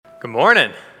Good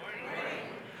morning.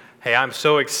 Hey, I'm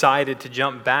so excited to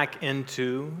jump back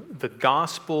into the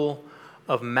Gospel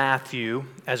of Matthew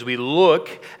as we look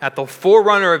at the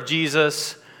forerunner of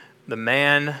Jesus, the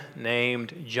man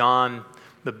named John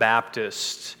the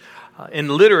Baptist. In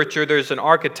literature, there's an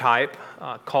archetype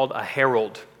called a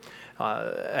herald.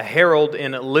 A herald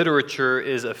in literature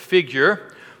is a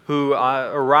figure who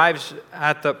arrives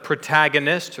at the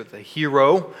protagonist or the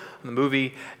hero in the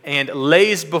movie and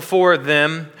lays before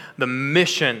them the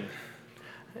mission.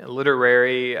 A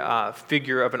literary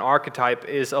figure of an archetype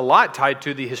is a lot tied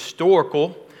to the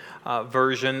historical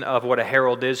version of what a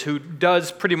herald is, who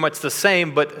does pretty much the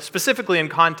same, but specifically in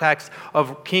context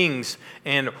of kings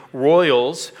and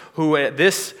royals, who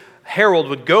this herald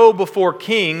would go before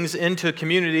kings into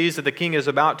communities that the king is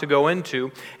about to go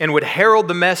into and would herald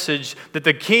the message that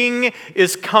the king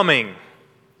is coming.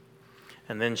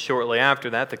 And then shortly after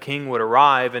that, the king would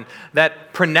arrive, and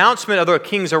that pronouncement of the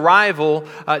king's arrival,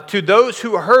 to those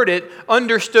who heard it,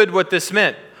 understood what this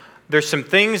meant. There's some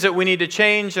things that we need to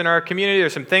change in our community.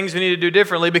 There's some things we need to do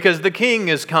differently because the king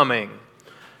is coming.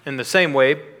 In the same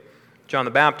way, John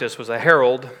the Baptist was a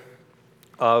herald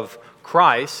of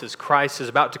Christ. As Christ is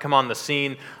about to come on the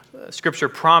scene, Scripture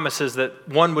promises that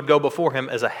one would go before him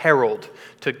as a herald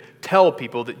to tell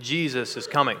people that Jesus is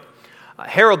coming.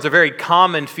 Heralds are very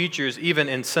common features even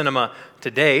in cinema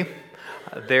today.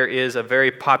 There is a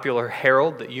very popular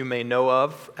herald that you may know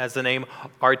of as the name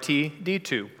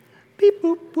RTD2. Beep,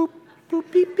 boop, boop,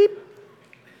 boop, beep, beep,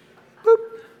 boop.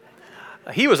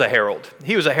 He was a herald.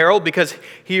 He was a herald because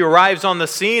he arrives on the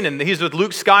scene and he's with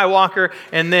Luke Skywalker,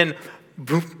 and then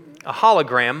boop, a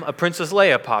hologram of Princess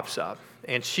Leia pops up.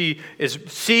 And she is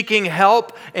seeking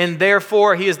help, and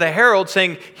therefore he is the herald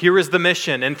saying, here is the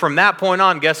mission. And from that point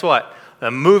on, guess what? The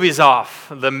movie's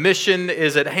off. The mission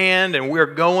is at hand, and we're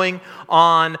going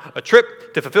on a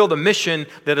trip to fulfill the mission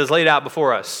that is laid out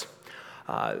before us.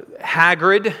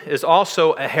 Hagrid is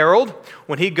also a herald.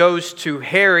 When he goes to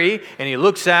Harry and he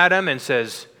looks at him and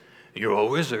says, "You're a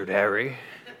wizard, Harry."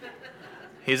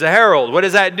 He's a herald. What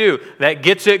does that do? That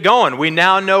gets it going. We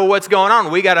now know what's going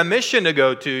on. We got a mission to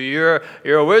go to. You're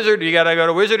a wizard. You got to go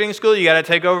to wizarding school. You got to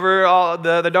take over all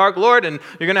the Dark Lord, and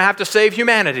you're going to have to save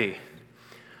humanity.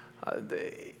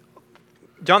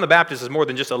 John the Baptist is more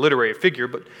than just a literary figure,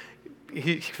 but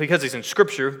because he's in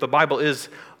Scripture, the Bible is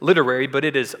literary, but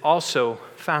it is also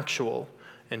factual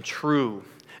and true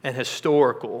and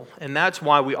historical. And that's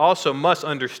why we also must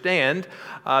understand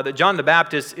that John the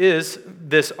Baptist is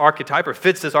this archetype, or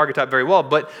fits this archetype very well,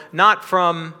 but not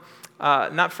from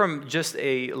just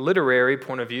a literary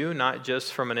point of view, not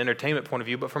just from an entertainment point of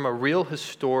view, but from a real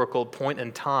historical point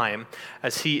in time,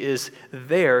 as he is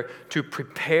there to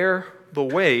prepare the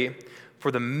way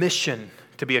for the mission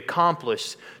to be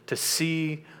accomplished, to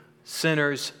see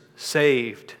sinners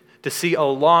saved, to see a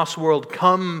lost world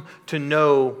come to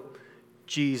know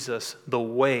Jesus, the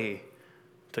way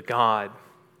to God.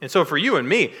 And so for you and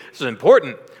me, this is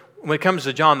important. When it comes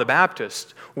to John the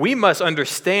Baptist, we must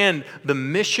understand the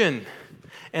mission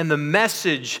and the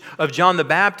message of John the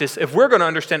Baptist. If we're going to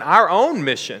understand our own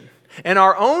mission and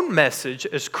our own message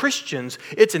as Christians,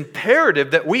 it's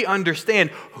imperative that we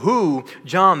understand who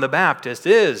John the Baptist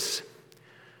is.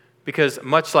 Because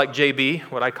much like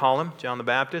JB, what I call him, John the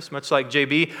Baptist, much like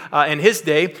JB in his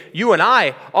day, you and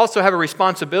I also have a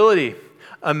responsibility,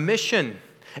 a mission,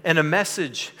 and a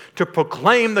message to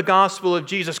proclaim the gospel of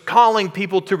Jesus, calling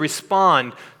people to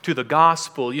respond to the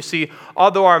gospel. You see,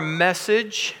 although our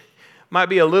message might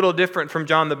be a little different from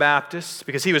John the Baptist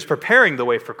because he was preparing the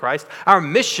way for Christ, our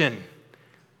mission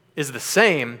is the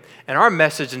same, and our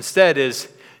message instead is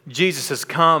Jesus has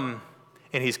come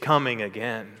and he's coming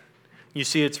again. You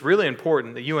see, it's really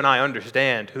important that you and I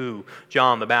understand who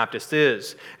John the Baptist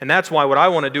is. And that's why what I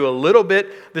want to do a little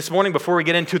bit this morning before we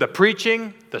get into the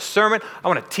preaching, the sermon, I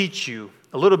want to teach you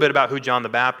a little bit about who John the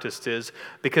Baptist is.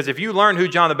 Because if you learn who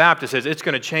John the Baptist is, it's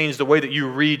going to change the way that you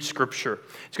read Scripture.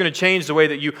 It's going to change the way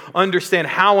that you understand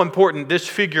how important this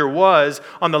figure was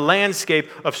on the landscape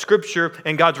of Scripture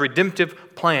and God's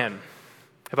redemptive plan.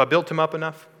 Have I built him up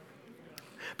enough?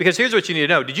 Because here's what you need to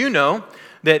know. Did you know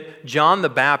that John the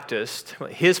Baptist,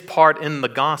 his part in the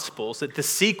Gospels, that the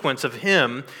sequence of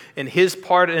him and his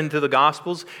part into the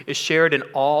Gospels is shared in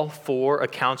all four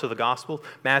accounts of the Gospel,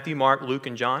 Matthew, Mark, Luke,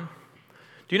 and John?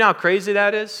 Do you know how crazy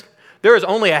that is? There is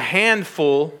only a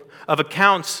handful of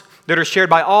accounts that are shared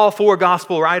by all four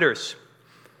Gospel writers.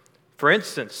 For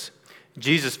instance,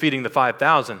 Jesus feeding the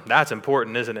 5,000, that's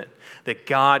important, isn't it? That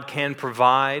God can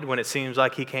provide when it seems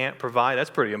like he can't provide. That's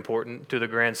pretty important to the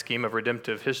grand scheme of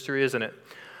redemptive history, isn't it?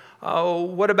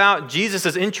 What about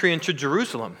Jesus' entry into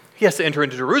Jerusalem? He has to enter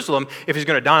into Jerusalem if he's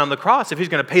going to die on the cross, if he's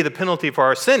going to pay the penalty for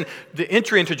our sin. The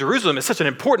entry into Jerusalem is such an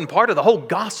important part of the whole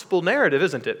gospel narrative,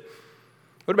 isn't it?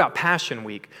 What about Passion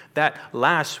Week? That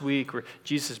last week where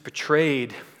Jesus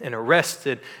betrayed and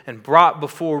arrested and brought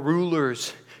before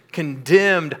rulers,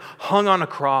 condemned, hung on a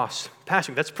cross.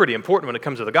 Passion Week, that's pretty important when it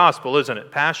comes to the gospel, isn't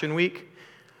it? Passion Week.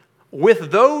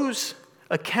 With those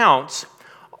accounts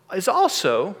is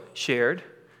also shared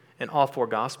in all four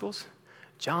Gospels,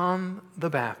 John the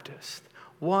Baptist.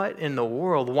 What in the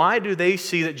world? Why do they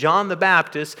see that John the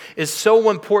Baptist is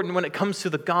so important when it comes to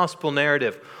the gospel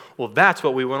narrative? Well, that's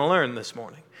what we want to learn this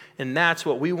morning. And that's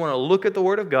what we want to look at the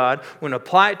Word of God, we want to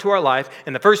apply it to our life,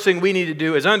 and the first thing we need to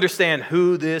do is understand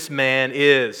who this man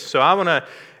is. So I want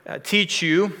to teach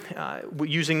you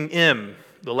using M,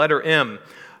 the letter M.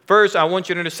 First, I want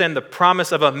you to understand the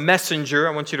promise of a messenger.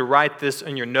 I want you to write this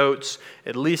in your notes,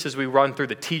 at least as we run through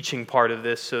the teaching part of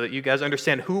this, so that you guys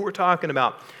understand who we're talking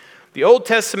about. The Old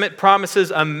Testament promises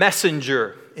a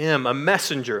messenger, a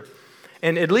messenger.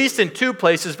 And at least in two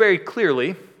places, very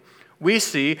clearly, we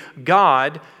see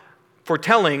God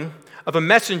foretelling of a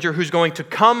messenger who's going to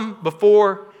come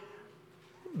before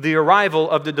the arrival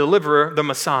of the deliverer, the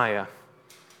Messiah.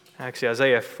 Actually,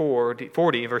 Isaiah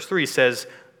 40 verse 3 says,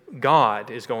 God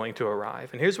is going to arrive.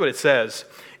 And here's what it says.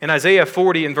 In Isaiah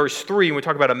 40 and verse 3, when we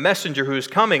talk about a messenger who is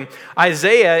coming,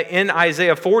 in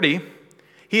Isaiah 40,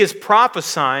 he is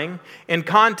prophesying in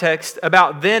context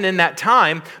about then in that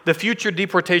time, the future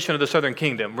deportation of the southern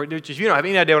kingdom. If you don't have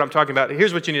any idea what I'm talking about,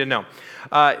 here's what you need to know.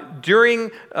 During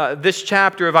this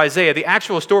chapter of Isaiah, the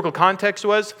actual historical context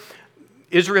was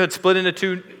Israel had split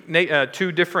into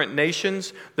two different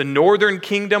nations. The northern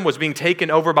kingdom was being taken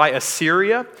over by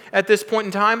Assyria at this point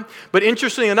in time. But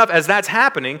interestingly enough, as that's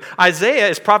happening, Isaiah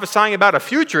is prophesying about a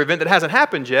future event that hasn't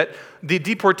happened yet, the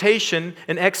deportation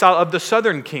and exile of the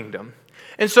southern kingdom.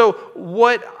 And so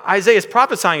what Isaiah is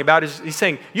prophesying about is he's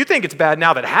saying, you think it's bad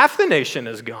now that half the nation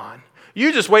is gone.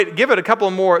 You just wait, give it a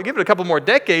couple more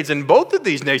decades, and both of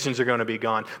these nations are going to be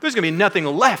gone. There's going to be nothing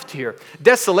left here.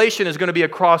 Desolation is going to be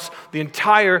across the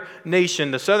entire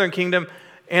nation, the southern kingdom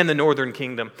and the northern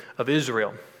kingdom of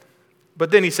Israel.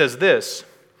 But then he says this,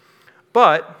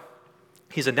 but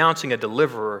he's announcing a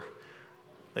deliverer,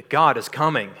 that God is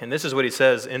coming. And this is what he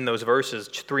says in those verses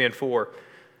 3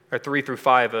 through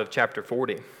 5 of chapter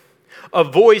 40. A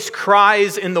voice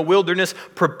cries in the wilderness,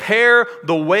 prepare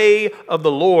the way of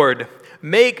the Lord.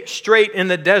 Make straight in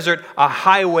the desert a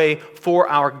highway for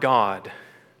our God.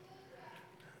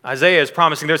 Isaiah is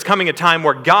promising there's coming a time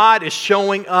where God is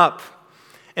showing up.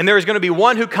 And there is going to be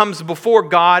one who comes before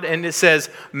God, and it says,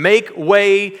 make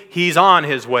way, he's on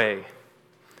his way.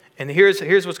 And here's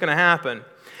what's going to happen.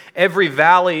 Every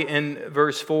valley, in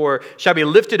verse 4, shall be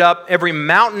lifted up. Every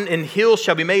mountain and hill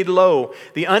shall be made low.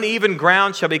 The uneven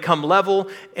ground shall become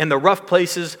level, and the rough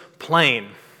places plain.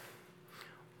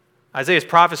 Isaiah is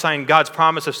prophesying God's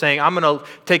promise of saying, I'm going to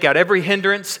take out every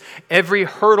hindrance, every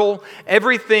hurdle,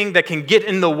 everything that can get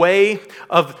in the way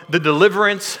of the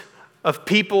deliverance of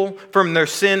people from their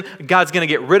sin. God's going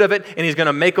to get rid of it, and he's going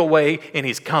to make a way, and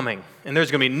he's coming. And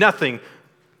there's going to be nothing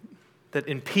that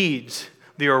impedes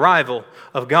the arrival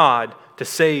of God to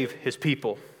save his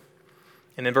people.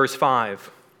 And in verse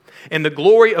 5, and the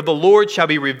glory of the Lord shall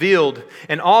be revealed,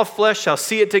 and all flesh shall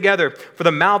see it together, for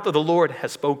the mouth of the Lord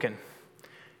has spoken.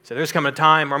 So there's coming a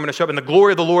time where I'm going to show up, and the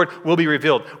glory of the Lord will be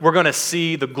revealed. We're going to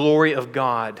see the glory of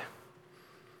God.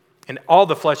 And all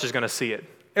the flesh is going to see it.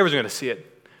 Everyone's going to see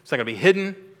it. It's not going to be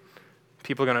hidden.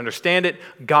 People are going to understand it.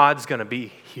 God's going to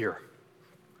be here.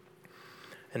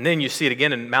 And then you see it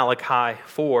again in Malachi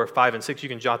 4, 5, and 6. You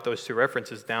can jot those two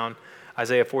references down.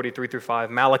 Isaiah 43 through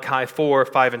 5. Malachi 4,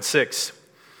 5, and 6.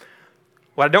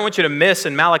 What I don't want you to miss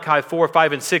in Malachi 4,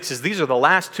 5, and 6 is these are the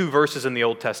last two verses in the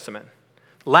Old Testament.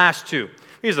 Last two.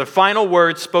 These are the final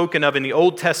words spoken of in the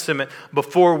Old Testament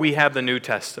before we have the New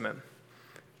Testament.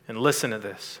 And listen to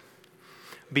this.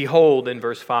 Behold, in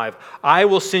verse 5, I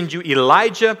will send you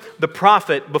Elijah the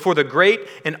prophet before the great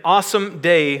and awesome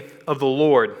day of the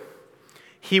Lord.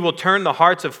 He will turn the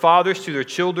hearts of fathers to their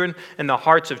children and the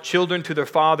hearts of children to their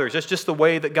fathers. That's just the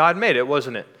way that God made it,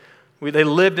 wasn't it? They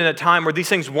lived in a time where these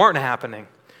things weren't happening.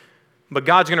 But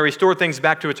God's going to restore things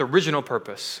back to its original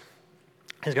purpose.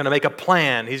 He's going to make a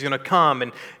plan. He's going to come,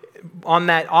 and on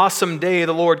that awesome day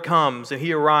the Lord comes and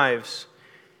he arrives.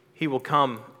 He will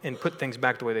come and put things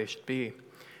back the way they should be.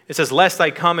 It says, lest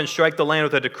I come and strike the land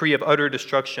with a decree of utter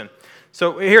destruction.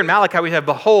 So here in Malachi we have,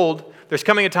 behold, there's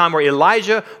coming a time where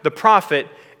Elijah the prophet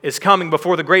is coming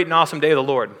before the great and awesome day of the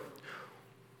Lord.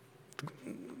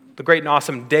 the great and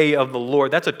awesome day of the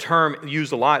Lord. That's a term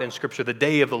used a lot in Scripture, the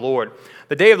day of the Lord.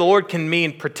 The day of the Lord can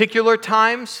mean particular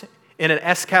times in an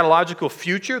eschatological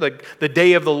future. The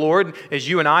day of the Lord, as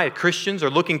you and I, Christians,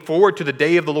 are looking forward to the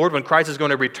day of the Lord when Christ is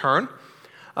going to return.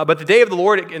 But the day of the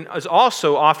Lord is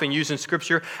also often used in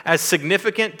Scripture as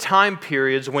significant time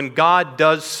periods when God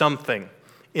does something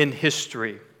in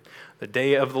history. The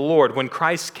day of the Lord, when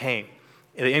Christ came,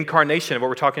 the incarnation of what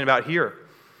we're talking about here.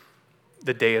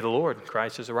 The day of the Lord,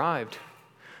 Christ has arrived.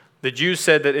 The Jews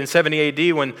said that in 70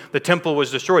 AD, when the temple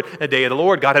was destroyed, the day of the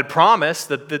Lord, God had promised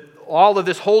that all of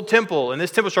this whole temple and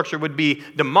this temple structure would be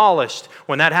demolished.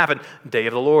 When that happened, day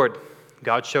of the Lord,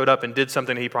 God showed up and did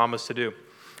something He promised to do.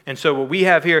 And so what we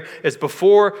have here is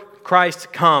before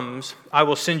Christ comes, I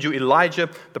will send you Elijah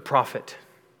the prophet.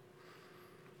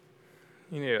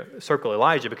 You need to circle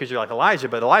Elijah because you're like, Elijah,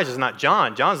 but Elijah's not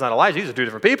John. John's not Elijah. These are two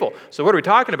different people. So what are we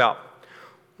talking about?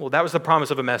 Well, that was the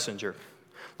promise of a messenger.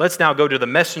 Let's now go to the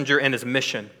messenger and his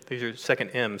mission. These are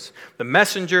second M's. The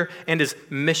messenger and his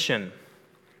mission.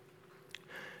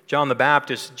 John the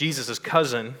Baptist, Jesus'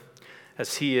 cousin,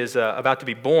 as he is about to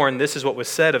be born, this is what was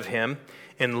said of him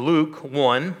in Luke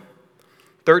 1,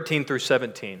 13 through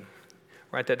 17.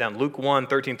 Write that down, Luke 1,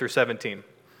 13 through 17.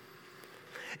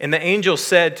 And the angel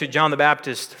said to John the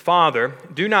Baptist, Father,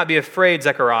 do not be afraid,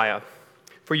 Zechariah,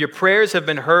 for your prayers have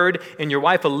been heard, and your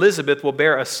wife Elizabeth will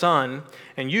bear a son,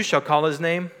 and you shall call his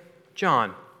name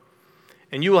John.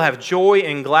 And you will have joy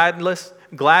and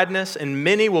gladness, and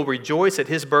many will rejoice at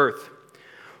his birth.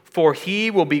 For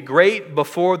he will be great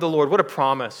before the Lord. What a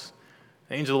promise.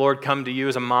 The angel of the Lord come to you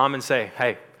as a mom and say,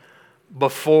 hey,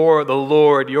 before the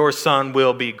Lord, your son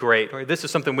will be great. Right? This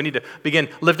is something we need to begin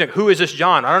lifting. Who is this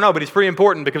John? I don't know, but he's pretty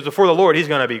important because before the Lord, he's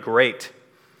going to be great.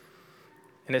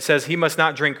 And it says he must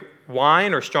not drink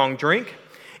wine or strong drink,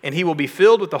 and he will be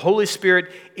filled with the Holy Spirit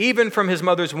even from his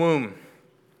mother's womb.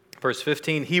 Verse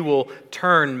 15, he will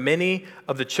turn many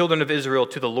of the children of Israel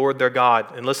to the Lord their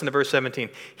God. And listen to verse 17.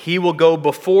 He will go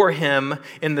before him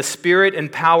in the spirit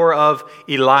and power of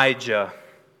Elijah,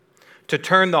 to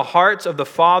turn the hearts of the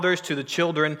fathers to the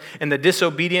children and the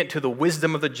disobedient to the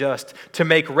wisdom of the just, to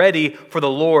make ready for the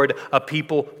Lord a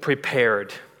people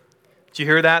prepared. Did you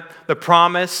hear that? The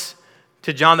promise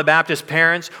to John the Baptist's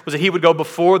parents was that he would go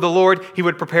before the Lord. He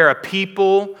would prepare a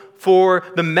people for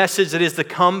the message that is to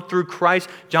come through Christ.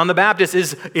 John the Baptist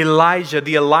is Elijah,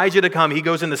 the Elijah to come. He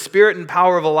goes in the spirit and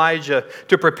power of Elijah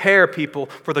to prepare people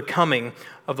for the coming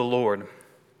of the Lord.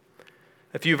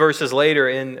 A few verses later,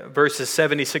 in verses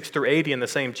 76 through 80 in the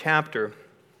same chapter,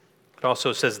 it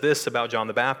also says this about John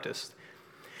the Baptist.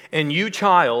 And you,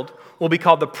 child, will be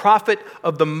called the prophet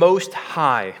of the Most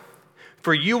High,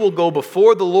 for you will go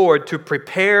before the Lord to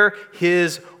prepare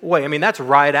his way. I mean, that's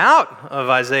right out of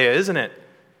Isaiah, isn't it?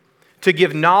 To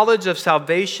give knowledge of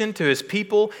salvation to his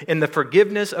people in the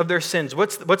forgiveness of their sins.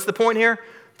 What's the point here?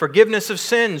 Forgiveness of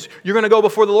sins. You're going to go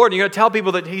before the Lord and you're going to tell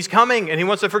people that he's coming and he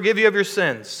wants to forgive you of your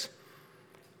sins.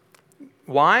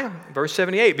 Why? Verse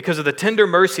 78, because of the tender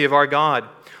mercy of our God,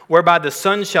 whereby the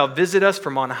sun shall visit us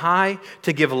from on high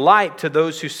to give light to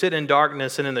those who sit in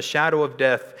darkness and in the shadow of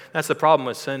death. That's the problem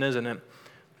with sin, isn't it?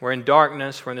 We're in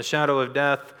darkness, we're in the shadow of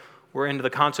death, we're into the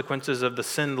consequences of the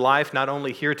sin life, not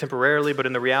only here temporarily, but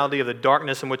in the reality of the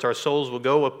darkness in which our souls will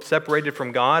go separated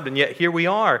from God, and yet here we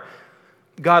are.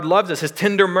 God loves us, his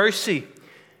tender mercy.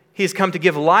 He has come to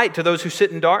give light to those who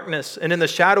sit in darkness and in the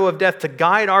shadow of death, to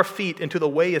guide our feet into the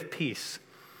way of peace.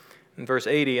 In verse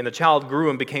 80, and the child grew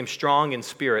and became strong in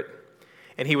spirit,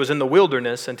 and he was in the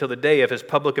wilderness until the day of his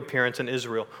public appearance in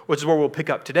Israel, which is where we'll pick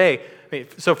up today.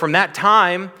 So from that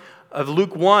time of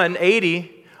Luke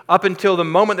 1:80 up until the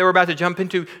moment that we're about to jump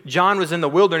into, John was in the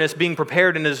wilderness being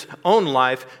prepared in his own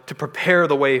life to prepare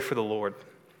the way for the Lord.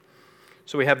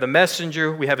 So we have the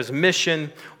messenger, we have his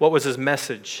mission. What was his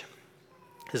message?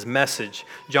 His message.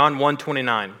 John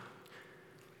 1:29.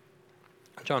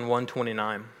 John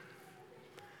 1:29.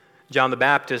 John the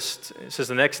Baptist, it says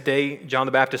the next day, John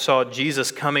the Baptist saw Jesus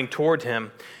coming toward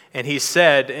him, and he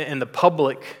said in the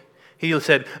public, he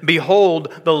said,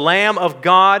 behold, the Lamb of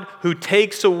God who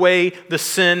takes away the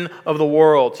sin of the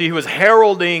world. See, he was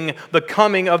heralding the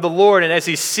coming of the Lord, and as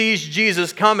he sees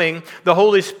Jesus coming, the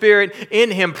Holy Spirit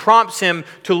in him prompts him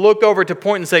to look over, to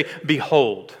point and say,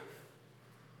 behold.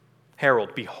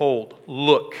 Herald, behold,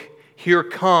 look, here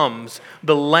comes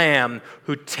the Lamb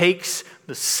who takes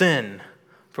the sin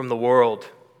from the world.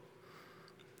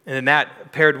 And then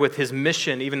that paired with his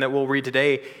mission, even that we'll read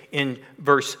today in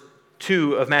verse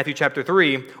 2 of Matthew chapter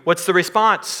 3, what's the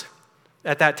response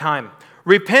at that time?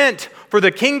 Repent, for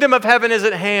the kingdom of heaven is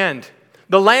at hand.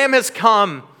 The Lamb has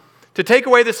come to take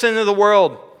away the sin of the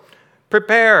world.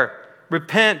 Prepare,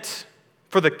 repent,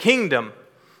 for the kingdom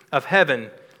of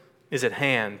heaven is at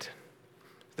hand.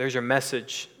 There's your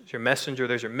message, there's your messenger,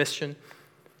 there's your mission.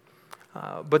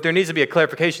 But there needs to be a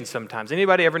clarification sometimes.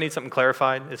 Anybody ever need something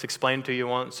clarified? It's explained to you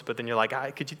once, but then you're like,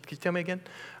 could you tell me again?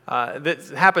 That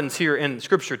happens here in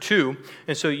Scripture too,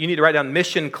 and so you need to write down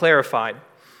mission clarified.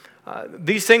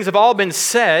 These things have all been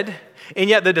said, and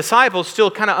yet the disciples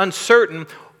still kind of uncertain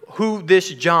who this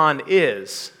John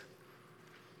is.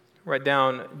 Write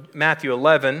down Matthew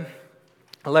 11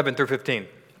 through 15.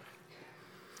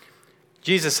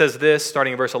 Jesus says this,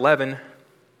 starting in verse 11,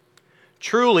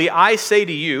 "Truly I say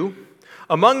to you,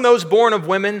 among those born of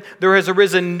women, there has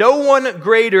arisen no one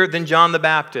greater than John the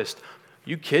Baptist."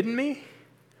 You kidding me?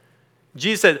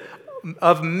 Jesus said,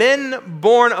 of men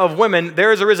born of women,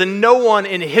 there has arisen no one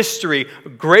in history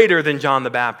greater than John the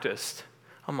Baptist.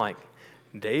 I'm like,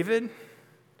 David,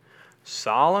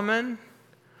 Solomon,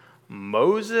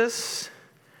 Moses,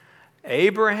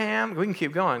 Abraham, we can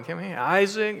keep going, can't we?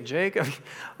 Isaac, Jacob,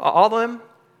 all of them.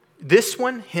 This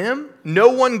one, him, no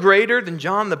one greater than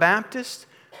John the Baptist.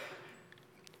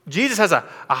 Jesus has a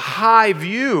high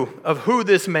view of who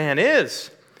this man is.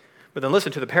 But then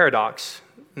listen to the paradox,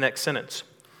 next sentence.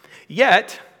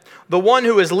 Yet, the one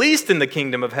who is least in the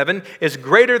kingdom of heaven is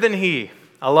greater than he.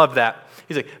 I love that.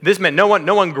 He's like, this man, no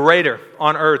one greater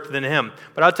on earth than him.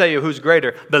 But I'll tell you who's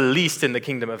greater, the least in the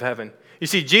kingdom of heaven. You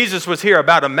see, Jesus was here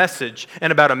about a message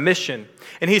and about a mission.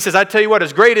 And he says, I tell you what,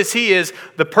 as great as he is,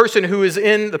 the person who is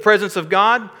in the presence of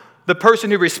God, the person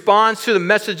who responds to the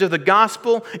message of the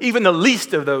gospel, even the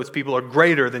least of those people are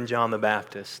greater than John the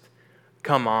Baptist.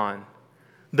 Come on.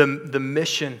 The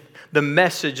mission, the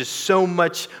message is so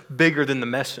much bigger than the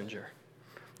messenger.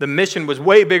 The mission was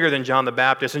way bigger than John the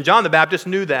Baptist, and John the Baptist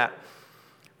knew that.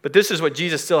 But this is what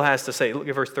Jesus still has to say. Look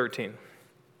at verse 13.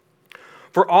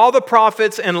 For all the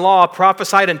prophets and law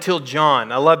prophesied until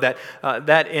John. I love that.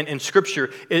 That in Scripture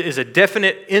is a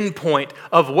definite endpoint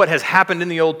of what has happened in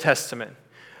the Old Testament.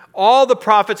 All the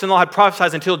prophets and law had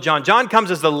prophesied until John. John comes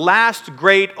as the last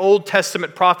great Old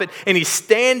Testament prophet, and he's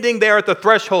standing there at the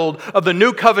threshold of the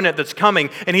new covenant that's coming,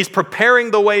 and he's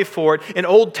preparing the way for it in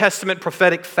Old Testament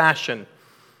prophetic fashion.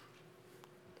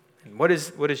 And what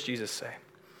does Jesus say?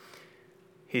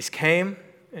 He's came,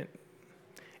 and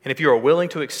if you are willing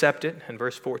to accept it, in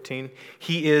verse 14,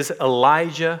 he is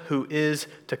Elijah who is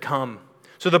to come.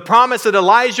 So the promise that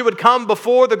Elijah would come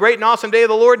before the great and awesome day of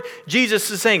the Lord,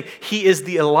 Jesus is saying he is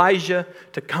the Elijah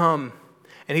to come.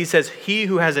 And he says, he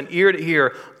who has an ear to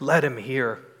hear, let him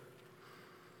hear.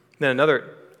 Then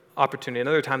another opportunity,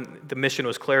 another time the mission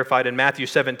was clarified in Matthew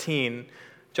 17,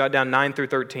 jot down 9 through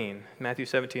 13. Matthew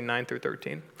 17, 9 through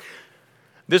 13.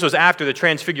 This was after the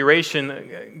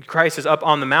transfiguration. Christ is up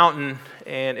on the mountain,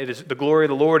 and it is the glory of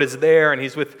the Lord is there, and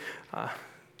he's with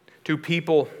two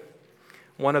people,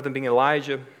 one of them being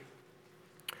Elijah.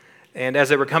 And as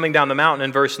they were coming down the mountain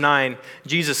in verse 9,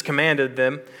 Jesus commanded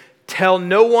them, tell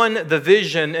no one the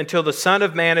vision until the Son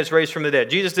of Man is raised from the dead.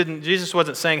 Jesus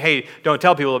wasn't saying, hey, don't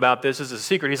tell people about this. This is a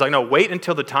secret. He's like, no, wait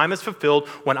until the time is fulfilled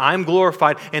when I'm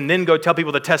glorified, and then go tell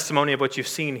people the testimony of what you've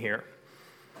seen here.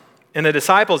 And the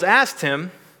disciples asked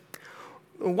him,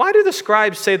 why do the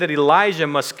scribes say that Elijah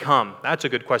must come? That's a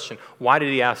good question. Why did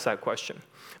he ask that question?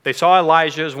 They saw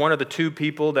Elijah as one of the two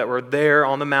people that were there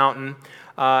on the mountain,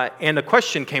 and a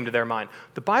question came to their mind.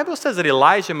 The Bible says that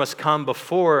Elijah must come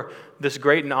before this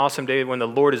great and awesome day when the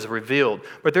Lord is revealed.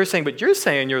 But they're saying, but you're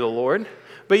saying you're the Lord.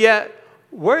 But yet,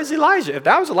 where is Elijah? If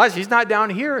that was Elijah, he's not down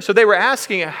here. So they were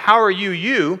asking, how are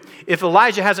you, if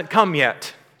Elijah hasn't come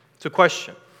yet? It's a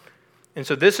question. And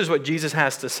so this is what Jesus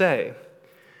has to say.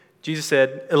 Jesus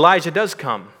said, Elijah does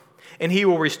come, and he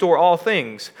will restore all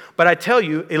things. But I tell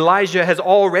you, Elijah has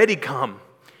already come,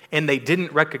 and they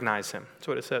didn't recognize him. That's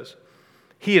what it says.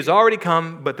 He has already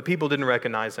come, but the people didn't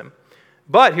recognize him.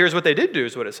 But here's what they did do,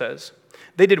 is what it says.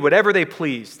 They did whatever they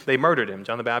pleased. They murdered him.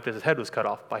 John the Baptist's head was cut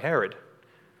off by Herod.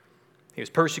 He was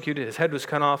persecuted, his head was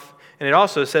cut off. And it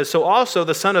also says, so also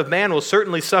the Son of Man will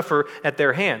certainly suffer at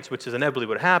their hands, which is inevitably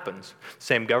what happens.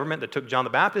 Same government that took John the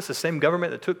Baptist, the same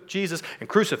government that took Jesus and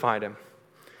crucified him.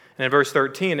 And in verse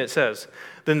 13 it says,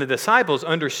 then the disciples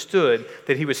understood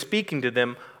that he was speaking to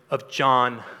them of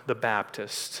John the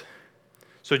Baptist.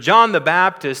 So John the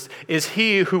Baptist is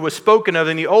he who was spoken of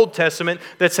in the Old Testament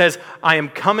that says, I am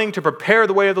coming to prepare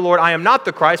the way of the Lord. I am not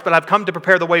the Christ, but I've come to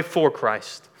prepare the way for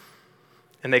Christ.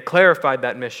 And they clarified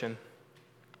that mission.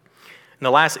 And the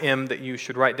last M that you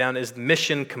should write down is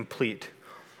mission complete.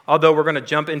 Although we're going to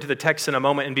jump into the text in a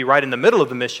moment and be right in the middle of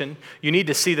the mission, you need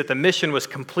to see that the mission was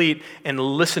complete and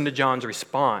listen to John's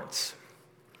response.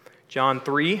 John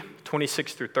 3,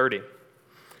 26 through 30.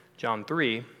 John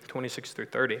 3, 26 through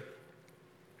 30.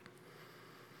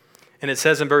 And it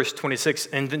says in verse 26,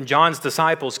 and then John's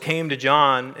disciples came to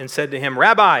John and said to him,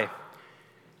 Rabbi,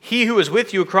 he who is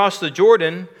with you across the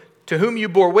Jordan, to whom you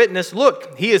bore witness,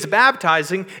 look, he is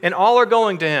baptizing, and all are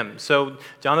going to him. So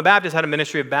John the Baptist had a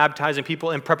ministry of baptizing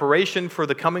people in preparation for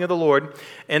the coming of the Lord.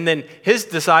 And then his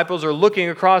disciples are looking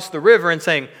across the river and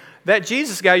saying, that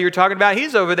Jesus guy you're talking about,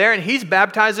 he's over there, and he's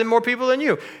baptizing more people than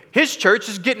you. His church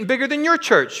is getting bigger than your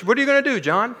church. What are you going to do,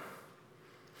 John?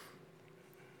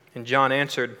 And John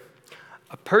answered,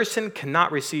 a person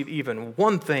cannot receive even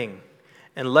one thing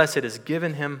unless it is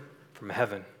given him from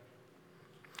heaven.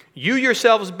 You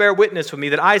yourselves bear witness with me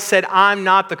that I said I'm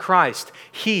not the Christ.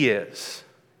 He is.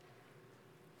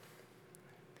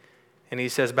 And he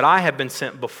says, but I have been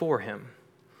sent before him.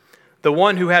 The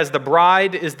one who has the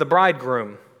bride is the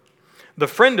bridegroom. The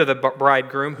friend of the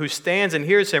bridegroom who stands and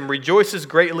hears him rejoices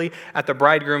greatly at the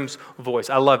bridegroom's voice.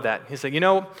 I love that. He's like, you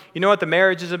know what the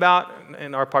marriage is about?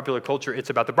 In our popular culture, it's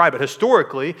about the bride. But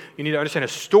historically, you need to understand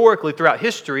historically throughout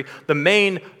history, the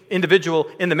main individual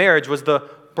in the marriage was the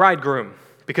bridegroom.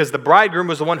 Because the bridegroom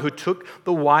was the one who took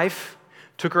the wife,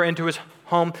 took her into his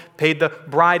home, paid the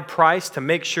bride price to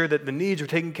make sure that the needs were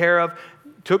taken care of,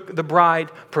 took the bride,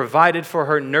 provided for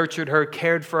her, nurtured her,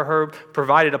 cared for her,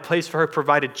 provided a place for her,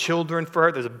 provided children for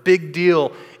her. There's a big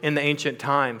deal in the ancient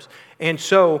times. And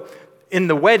so in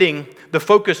the wedding, the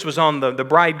focus was on the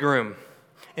bridegroom.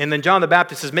 And then John the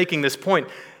Baptist is making this point.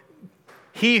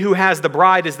 He who has the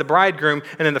bride is the bridegroom,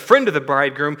 and then the friend of the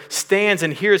bridegroom stands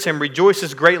and hears him,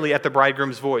 rejoices greatly at the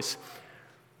bridegroom's voice.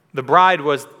 The bride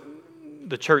was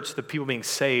the church, the people being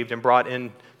saved and brought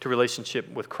into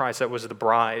relationship with Christ. That was the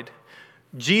bride.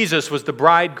 Jesus was the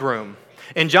bridegroom.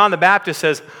 And John the Baptist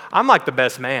says, I'm like the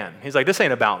best man. He's like, this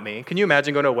ain't about me. Can you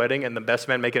imagine going to a wedding and the best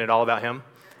man making it all about him?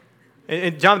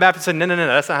 And John the Baptist said, no,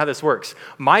 that's not how this works.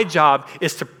 My job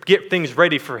is to get things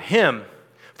ready for him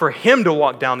to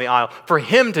walk down the aisle, for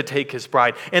him to take his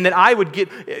bride. And then I would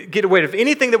get away of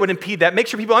anything that would impede that, make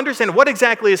sure people understand what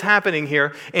exactly is happening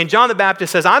here. And John the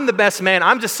Baptist says, I'm the best man.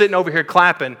 I'm just sitting over here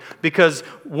clapping because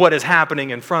what is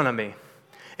happening in front of me.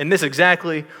 And this is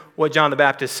exactly what John the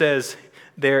Baptist says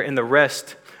there in the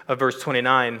rest of verse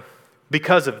 29.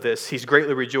 Because of this, he's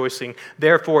greatly rejoicing.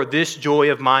 Therefore, this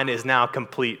joy of mine is now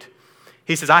complete.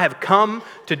 He says, I have come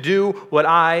to do what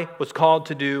I was called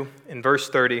to do. In verse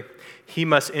 30, he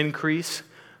must increase,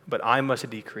 but I must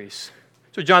decrease.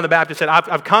 So John the Baptist said,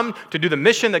 I've come to do the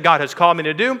mission that God has called me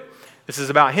to do. This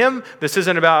is about him. This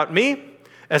isn't about me.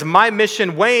 As my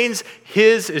mission wanes,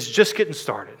 his is just getting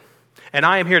started. And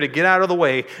I am here to get out of the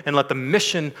way and let the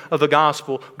mission of the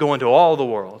gospel go into all the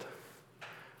world.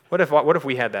 What if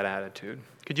we had that attitude?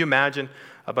 Could you imagine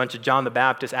a bunch of John the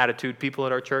Baptist attitude people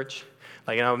at our church?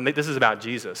 Like, this is about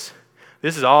Jesus.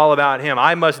 This is all about him.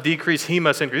 I must decrease, he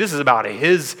must increase. This is about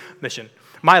his mission.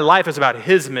 My life is about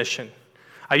his mission.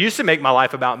 I used to make my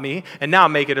life about me, and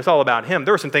now it's all about him.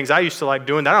 There were some things I used to like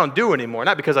doing that I don't do anymore.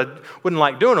 Not because I wouldn't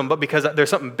like doing them, but because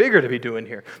there's something bigger to be doing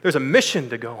here. There's a mission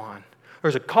to go on.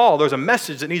 There's a call. There's a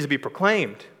message that needs to be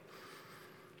proclaimed.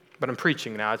 But I'm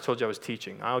preaching now. I told you I was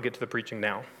teaching. I'll get to the preaching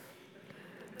now.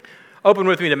 Open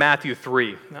with me to Matthew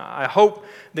 3. I hope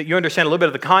that you understand a little bit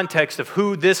of the context of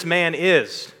who this man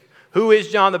is. Who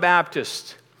is John the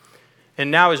Baptist?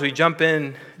 And now as we jump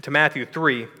in to Matthew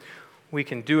 3, we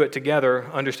can do it together,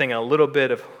 understanding a little bit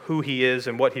of who he is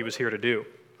and what he was here to do.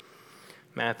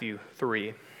 Matthew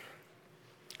 3,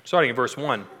 starting in verse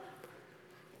 1.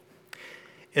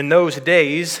 In those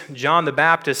days, John the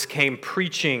Baptist came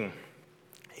preaching.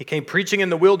 He came preaching in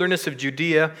the wilderness of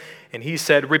Judea, and he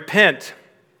said, repent,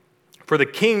 for the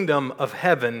kingdom of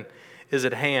heaven is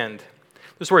at hand.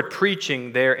 This word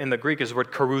preaching there in the Greek is the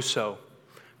word caruso.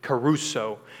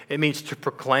 Caruso. It means to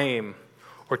proclaim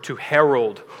or to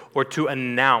herald or to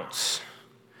announce.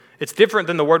 It's different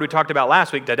than the word we talked about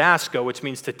last week, didasco, which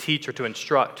means to teach or to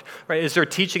instruct. Right? Is there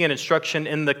teaching and instruction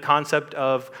in the concept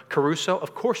of caruso?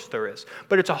 Of course there is.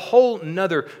 But it's a whole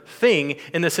nother thing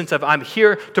in the sense of I'm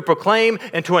here to proclaim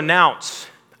and to announce.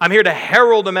 I'm here to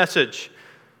herald a message.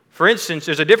 For instance,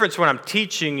 there's a difference when I'm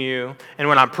teaching you and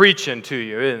when I'm preaching to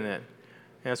you, isn't it?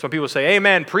 And that's when people say,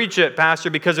 amen, preach it,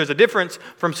 pastor, because there's a difference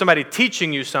from somebody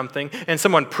teaching you something and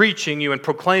someone preaching you and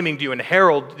proclaiming to you and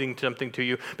heralding something to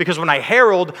you. Because when I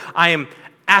herald, I am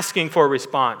asking for a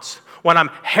response. When I'm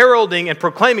heralding and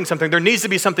proclaiming something, there needs to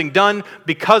be something done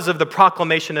because of the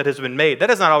proclamation that has been made. That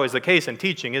is not always the case in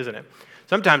teaching, isn't it?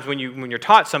 Sometimes when you're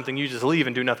taught something, you just leave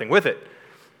and do nothing with it.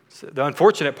 So the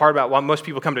unfortunate part about why most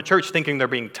people come to church thinking they're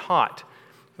being taught,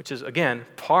 which is, again,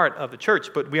 part of the church.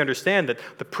 But we understand that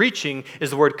the preaching is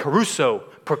the word caruso,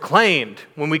 proclaimed.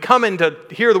 When we come in to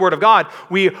hear the word of God,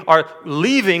 we are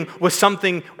leaving with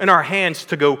something in our hands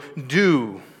to go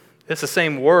do. That's the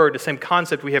same word, the same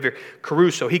concept we have here,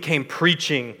 caruso. He came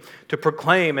preaching to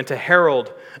proclaim and to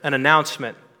herald an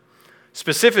announcement.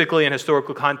 Specifically in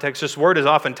historical context, this word is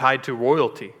often tied to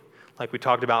royalty, like we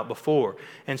talked about before.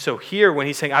 And so here, when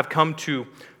he's saying, I've come to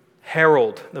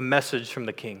herald the message from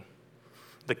the king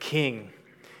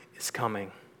is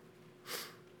coming.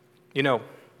 You know,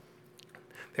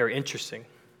 very interesting.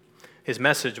 His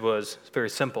message was very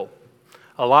simple.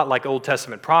 A lot like Old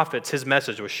Testament prophets, his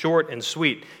message was short and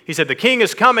sweet. He said, the king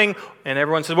is coming, and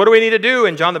everyone says, what do we need to do?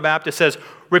 And John the Baptist says,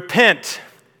 repent,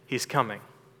 he's coming.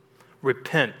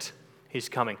 Repent, he's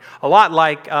coming. A lot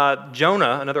like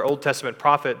Jonah, another Old Testament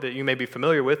prophet that you may be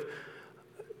familiar with.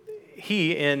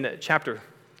 He, in chapter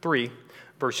 3,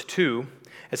 verse 2,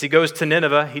 as he goes to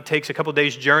Nineveh, he takes a couple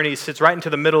days' journey, sits right into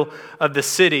the middle of the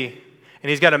city, and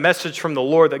he's got a message from the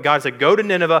Lord that God said, go to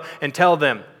Nineveh and tell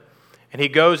them. And he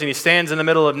goes and he stands in the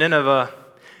middle of Nineveh,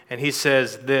 and he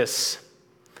says this,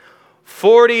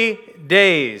 40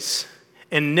 days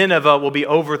and Nineveh will be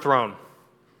overthrown.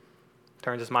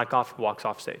 Turns his mic off, walks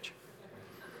off stage.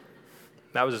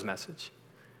 That was his message.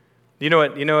 You know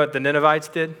what the Ninevites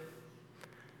did?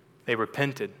 They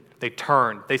repented. They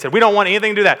turned. They said, we don't want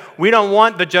anything to do with that. We don't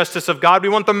want the justice of God. We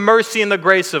want the mercy and the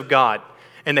grace of God.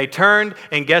 And they turned,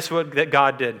 and guess what that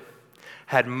God did?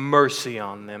 Had mercy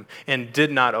on them and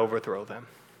did not overthrow them.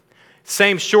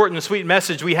 Same short and sweet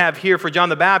message we have here for John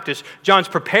the Baptist. John's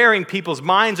preparing people's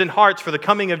minds and hearts for the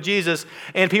coming of Jesus.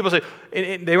 And people say,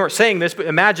 and they weren't saying this, but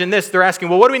imagine this. They're asking,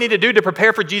 well, what do we need to do to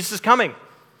prepare for Jesus' coming?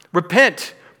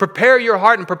 Repent. Prepare your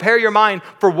heart and prepare your mind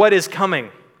for what is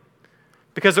coming.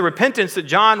 Because the repentance that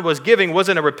John was giving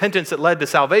wasn't a repentance that led to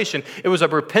salvation. It was a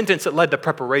repentance that led to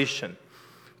preparation.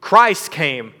 Christ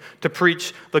came to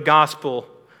preach the gospel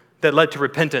that led to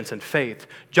repentance and faith.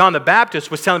 John the Baptist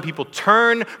was telling people,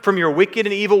 turn from your wicked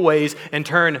and evil ways and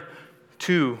turn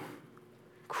to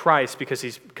Christ because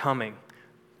he's coming.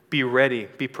 Be ready,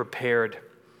 be prepared.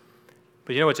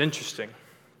 But you know what's interesting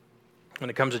when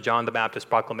it comes to John the Baptist's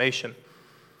proclamation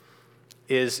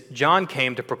is John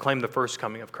came to proclaim the first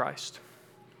coming of Christ.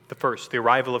 The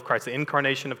arrival of Christ, the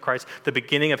incarnation of Christ, the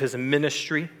beginning of his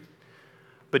ministry.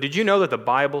 But did you know that the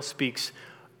Bible speaks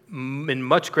in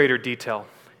much greater detail,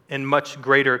 in much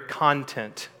greater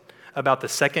content about the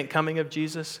second coming of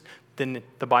Jesus than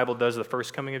the Bible does the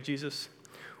first coming of Jesus?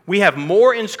 We have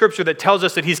more in Scripture that tells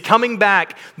us that he's coming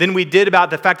back than we did about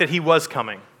the fact that he was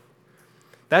coming.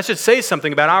 That should say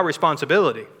something about our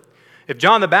responsibility. If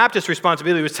John the Baptist's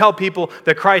responsibility was to tell people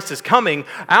that Christ is coming,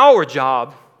 our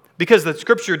job, because the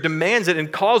Scripture demands it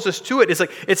and calls us to it, it's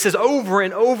like it says over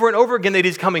and over and over again that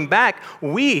he's coming back.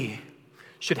 We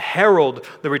should herald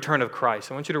the return of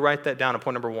Christ. I want you to write that down on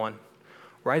point number 1.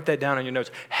 Write that down on your notes.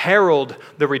 Herald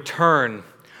the return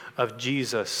of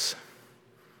Jesus.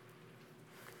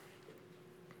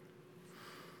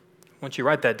 Once you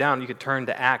write that down, you could turn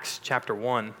to Acts chapter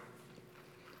 1.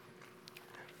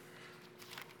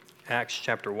 Acts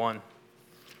chapter 1.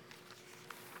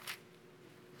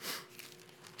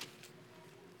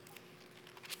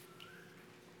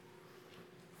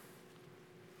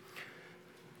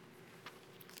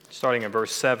 Starting in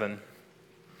verse 7,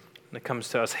 when it comes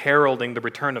to us heralding the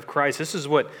return of Christ, this is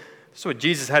what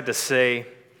Jesus had to say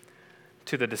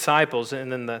to the disciples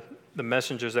and then the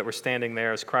messengers that were standing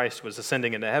there as Christ was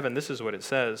ascending into heaven. This is what it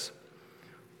says.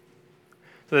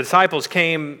 The disciples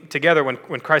came together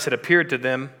when Christ had appeared to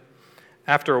them.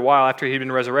 After a while, after he'd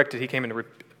been resurrected, he came and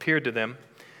appeared to them.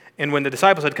 And when the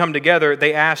disciples had come together,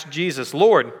 they asked Jesus,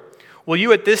 Lord, will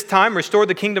you at this time restore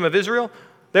the kingdom of Israel?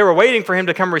 They were waiting for him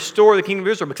to come restore the kingdom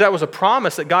of Israel because that was a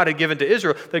promise that God had given to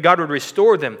Israel, that God would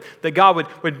restore them, that God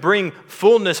would bring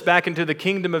fullness back into the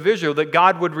kingdom of Israel, that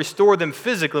God would restore them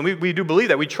physically. And we do believe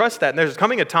that. We trust that. And there's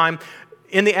coming a time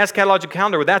in the eschatological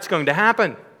calendar where that's going to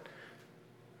happen.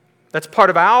 That's part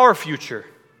of our future.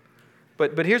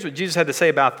 But here's what Jesus had to say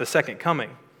about the second coming.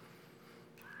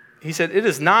 He said, it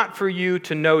is not for you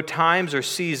to know times or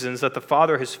seasons that the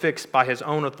Father has fixed by his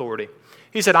own authority.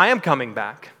 He said, I am coming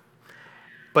back.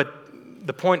 But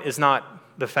the point is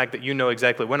not the fact that you know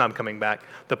exactly when I'm coming back.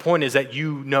 The point is that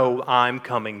you know I'm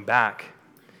coming back.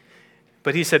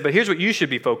 But he said, but here's what you should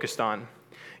be focused on.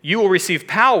 You will receive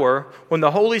power when the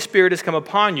Holy Spirit has come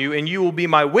upon you, and you will be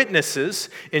my witnesses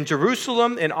in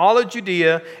Jerusalem, in all of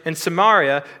Judea, and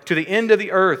Samaria, to the end of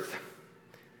the earth.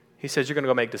 He says, you're going to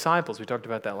go make disciples. We talked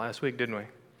about that last week, didn't we?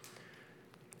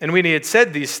 And when he had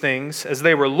said these things, as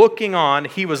they were looking on,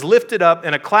 he was lifted up,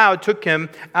 and a cloud took him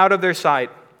out of their sight.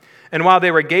 And while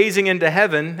they were gazing into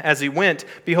heaven as he went,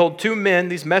 behold, two men,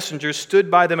 these messengers,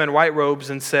 stood by them in white robes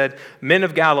and said, Men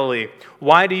of Galilee,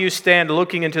 why do you stand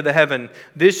looking into the heaven?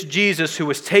 This Jesus who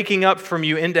was taking up from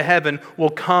you into heaven will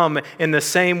come in the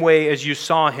same way as you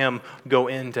saw him go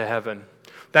into heaven.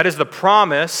 That is the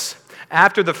promise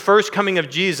after the first coming of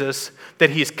Jesus, that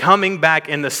he's coming back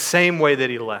in the same way that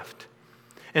he left.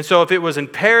 And so if it was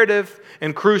imperative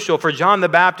and crucial for John the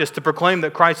Baptist to proclaim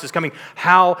that Christ is coming,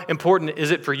 how important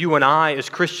is it for you and I as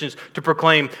Christians to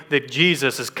proclaim that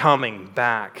Jesus is coming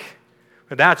back?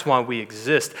 That's why we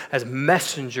exist as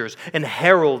messengers and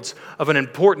heralds of an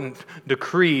important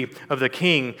decree of the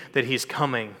King that he's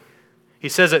coming. He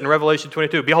says it in Revelation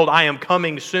 22, Behold, I am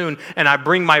coming soon, and I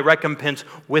bring my recompense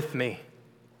with me.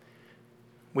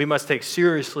 We must take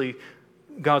seriously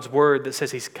God's word that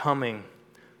says he's coming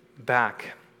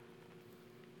back.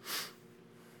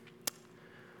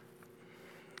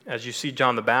 As you see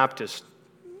John the Baptist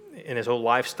in his whole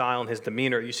lifestyle and his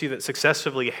demeanor, you see that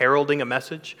successfully heralding a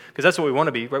message, because that's what we want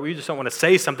to be, right? We just don't want to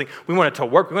say something. We want it to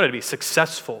work. We want it to be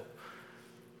successful.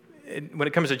 When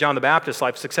it comes to John the Baptist's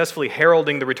life, successfully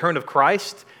heralding the return of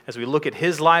Christ, as we look at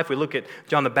his life, we look at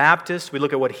John the Baptist, we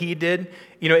look at what he did.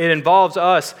 It involves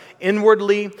us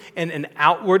inwardly and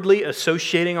outwardly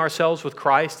associating ourselves with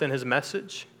Christ and his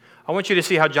message. I want you to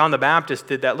see how John the Baptist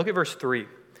did that. Look at verse 3.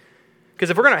 Because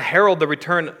if we're going to herald the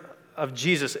return of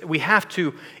Jesus, we have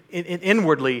to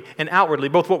inwardly and outwardly,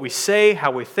 both what we say,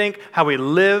 how we think, how we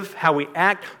live, how we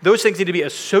act, those things need to be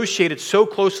associated so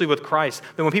closely with Christ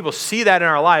that when people see that in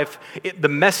our life, the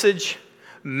message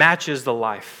matches the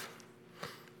life.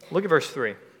 Look at verse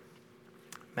 3.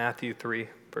 Matthew 3,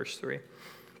 verse 3. It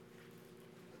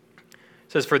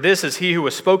says, For this is he who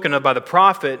was spoken of by the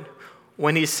prophet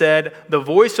when he said, The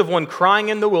voice of one crying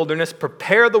in the wilderness,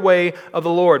 prepare the way of the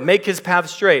Lord, make his path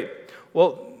straight.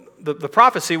 Well, the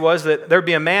prophecy was that there'd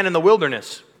be a man in the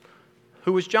wilderness.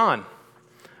 Who was John?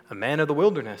 A man of the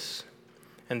wilderness.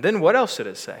 And then what else did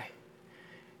it say?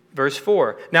 Verse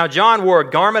 4, Now John wore a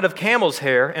garment of camel's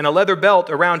hair and a leather belt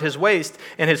around his waist,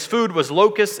 and his food was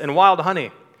locusts and wild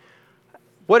honey.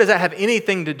 What does that have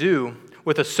anything to do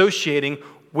with associating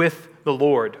with the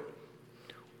Lord?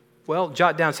 Well,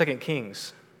 jot down 2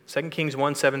 Kings. 2 Kings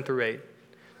 1, 7 through 8.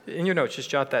 In your notes, just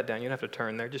jot that down. You don't have to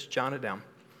turn there. Just jot it down.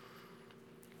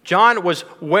 John was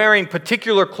wearing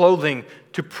particular clothing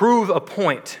to prove a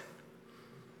point.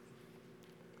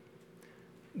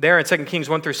 There in 2 Kings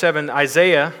 1 through 7,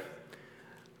 Isaiah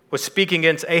was speaking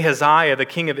against Ahaziah, the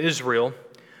king of Israel,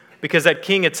 because that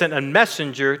king had sent a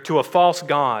messenger to a false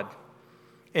god.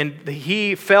 And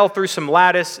he fell through some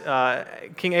lattice.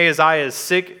 King Ahaziah is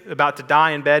sick, about to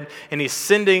die in bed, and he's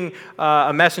sending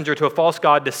a messenger to a false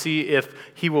god to see if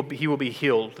he will be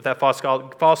healed, that false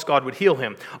god would heal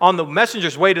him. On the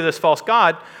messenger's way to this false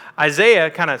god, Isaiah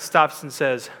kind of stops and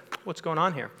says, What's going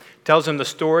on here? Tells him the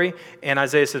story, and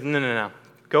Isaiah says, No.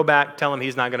 Go back, tell him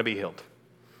he's not going to be healed.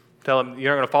 Tell him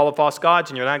you're not going to follow false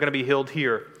gods, and you're not going to be healed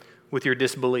here with your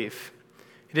disbelief.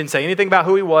 He didn't say anything about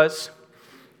who he was.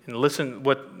 And listen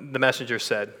what the messenger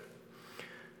said.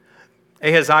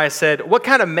 Ahaziah said, What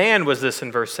kind of man was this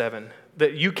in verse 7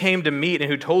 that you came to meet and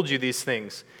who told you these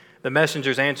things? The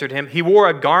messengers answered him, He wore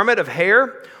a garment of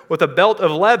hair with a belt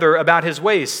of leather about his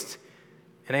waist.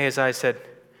 And Ahaziah said,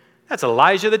 That's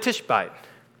Elijah the Tishbite.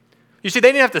 You see, they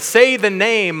didn't have to say the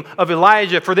name of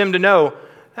Elijah for them to know,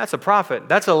 that's a prophet,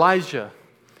 that's Elijah.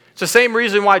 It's the same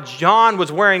reason why John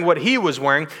was wearing what he was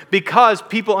wearing, because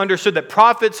people understood that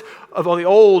prophets of the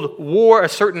old wore a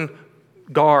certain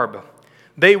garb.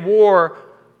 They wore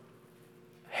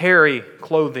hairy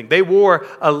clothing. They wore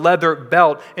a leather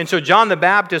belt. And so John the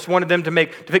Baptist wanted them to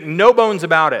make no bones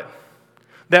about it.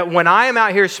 That when I am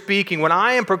out here speaking, when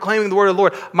I am proclaiming the word of the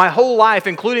Lord, my whole life,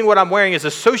 including what I'm wearing, is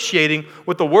associating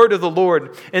with the word of the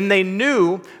Lord. And they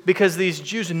knew, because these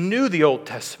Jews knew the Old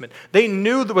Testament. They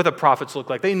knew what the prophets looked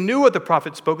like. They knew what the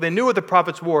prophets spoke. They knew what the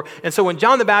prophets wore. And so when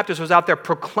John the Baptist was out there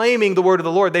proclaiming the word of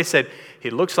the Lord, they said, He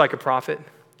looks like a prophet.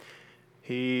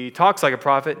 He talks like a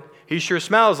prophet. He sure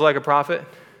smells like a prophet.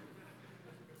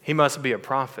 He must be a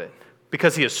prophet,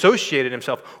 because he associated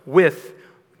himself with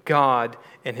God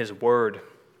and his word.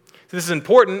 This is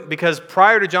important because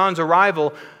prior to John's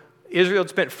arrival, Israel had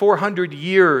spent 400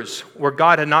 years where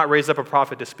God had not raised up a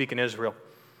prophet to speak in Israel.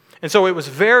 And so it was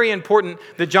very important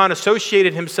that John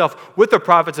associated himself with the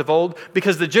prophets of old,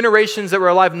 because the generations that were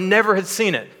alive never had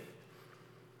seen it.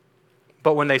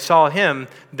 But when they saw him,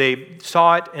 they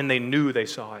saw it and they knew they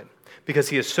saw it, because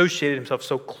he associated himself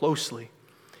so closely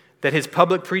that his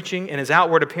public preaching and his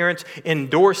outward appearance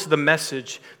endorsed the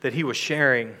message that he was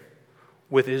sharing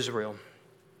with Israel.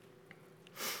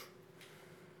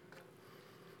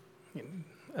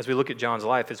 as we look at John's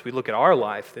life, as we look at our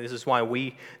life, this is why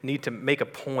we need to make a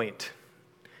point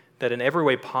that in every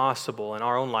way possible in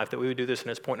our own life, that we would do this, and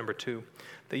it's point number 2,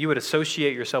 that you would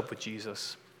associate yourself with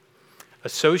Jesus.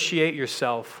 Associate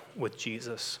yourself with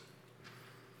Jesus.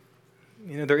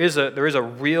 You know, there is a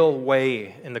real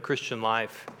way in the Christian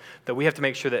life that we have to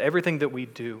make sure that everything that we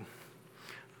do,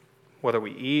 whether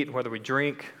we eat, whether we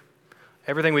drink,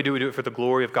 everything we do it for the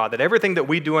glory of God. That everything that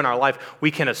we do in our life, we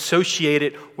can associate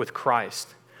it with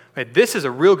Christ. Right? This is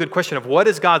a real good question of what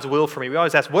is God's will for me. We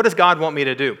always ask, what does God want me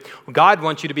to do? Well, God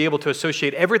wants you to be able to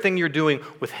associate everything you're doing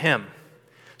with Him.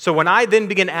 So when I then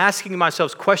begin asking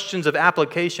myself questions of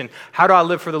application, how do I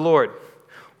live for the Lord?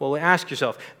 Well, ask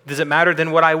yourself, does it matter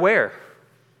then what I wear?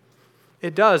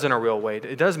 It does in a real way.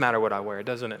 It does matter what I wear,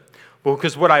 doesn't it? Well,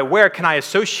 because what I wear, can I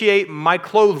associate my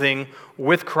clothing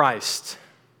with Christ?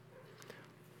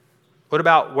 What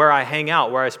about where I hang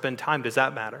out, where I spend time? Does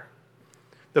that matter?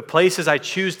 The places I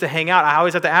choose to hang out, I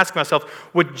always have to ask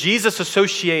myself, would Jesus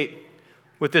associate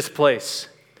with this place?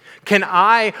 Can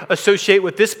I associate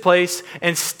with this place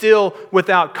and still,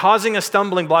 without causing a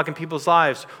stumbling block in people's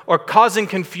lives or causing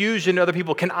confusion to other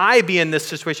people, can I be in this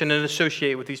situation and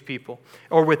associate with these people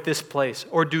or with this place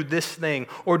or do this thing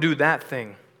or do that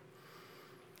thing?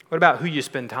 What about who you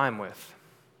spend time with?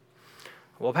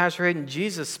 Well, Pastor Hayden,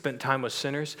 Jesus spent time with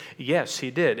sinners. Yes, He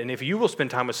did. And if you will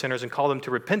spend time with sinners and call them to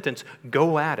repentance,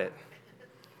 go at it.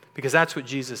 Because that's what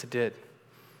Jesus did.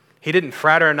 He didn't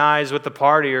fraternize with the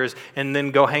partiers and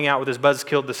then go hang out with His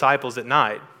buzzkilled disciples at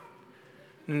night.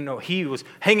 No, He was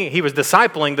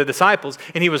discipling the disciples,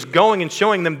 and He was going and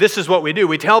showing them this is what we do.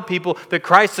 We tell people that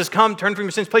Christ has come, turn from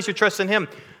your sins, place your trust in Him.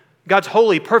 God's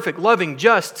holy, perfect, loving,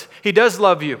 just. He does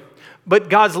love you.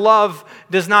 But God's love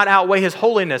does not outweigh His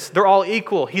holiness. They're all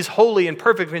equal. He's holy and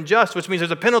perfect and just, which means there's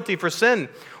a penalty for sin.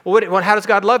 Well, how does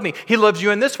God love me? He loves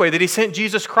you in this way, that He sent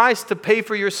Jesus Christ to pay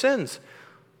for your sins.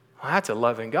 Well, that's a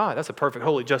loving God. That's a perfect,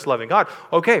 holy, just, loving God.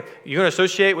 Okay, you're going to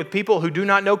associate with people who do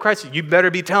not know Christ? You better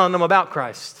be telling them about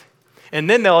Christ. And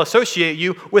then they'll associate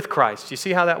you with Christ. You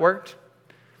see how that worked?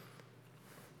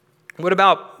 What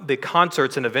about the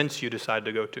concerts and events you decide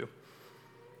to go to?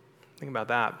 Think about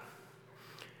that.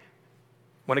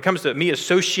 When it comes to me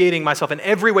associating myself in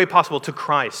every way possible to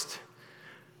Christ,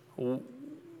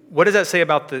 what does that say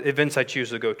about the events I choose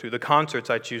to go to, the concerts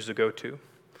I choose to go to?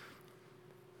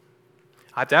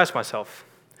 I have to ask myself,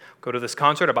 go to this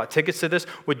concert, I bought tickets to this,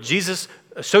 would Jesus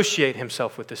associate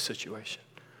Himself with this situation?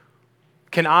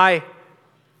 Can I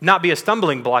not be a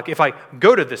stumbling block if I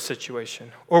go to this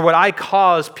situation? Or would I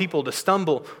cause people to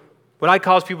stumble? Would I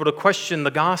cause people to question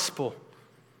the gospel?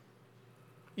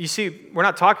 You see, we're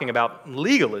not talking about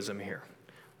legalism here.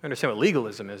 We understand what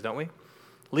legalism is, don't we?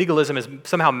 Legalism is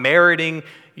somehow meriting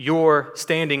your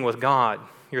standing with God,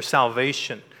 your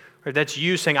salvation. Or that's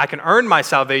you saying, I can earn my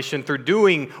salvation through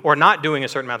doing or not doing a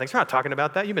certain amount of things. We're not talking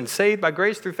about that. You've been saved by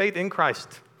grace through faith in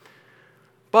Christ.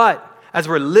 But as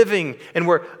we're living and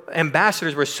we're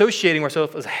ambassadors, we're associating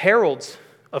ourselves as heralds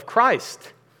of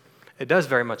Christ. It does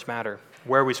very much matter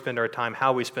where we spend our time,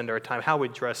 how we spend our time, how we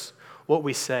dress, what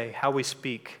we say, how we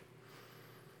speak.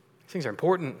 These things are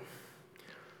important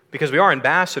because we are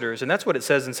ambassadors, and that's what it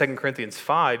says in 2 Corinthians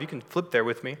 5. You can flip there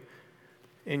with me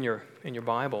in your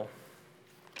Bible.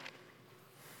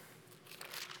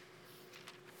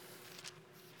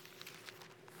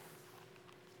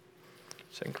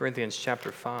 2 Corinthians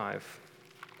chapter 5.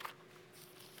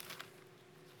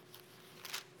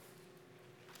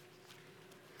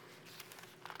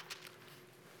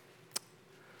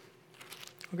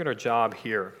 Look at our job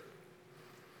here.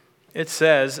 It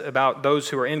says about those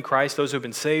who are in Christ, those who have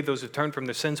been saved, those who have turned from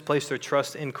their sins, place their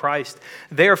trust in Christ.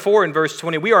 Therefore, in verse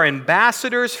 20, we are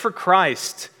ambassadors for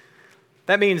Christ.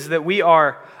 That means that we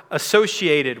are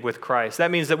associated with Christ.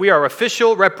 That means that we are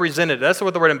official representatives. That's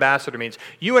what the word ambassador means.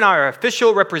 You and I are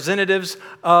official representatives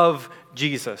of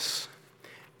Jesus.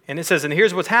 And it says, and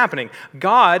here's what's happening.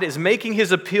 God is making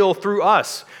His appeal through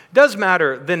us. It does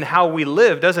matter then how we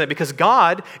live, doesn't it? Because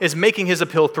God is making His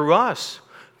appeal through us.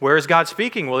 Where is God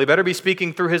speaking? Well, He better be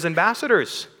speaking through His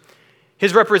ambassadors.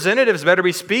 His representatives better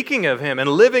be speaking of Him and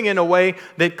living in a way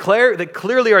that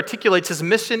clearly articulates His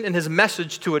mission and His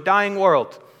message to a dying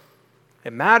world.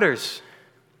 It matters.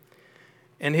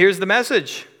 And here's the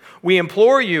message. We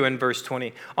implore you in verse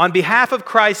 20, on behalf of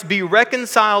Christ, be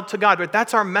reconciled to God. But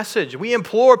that's our message. We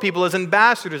implore people as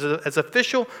ambassadors, as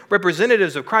official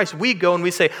representatives of Christ. We go and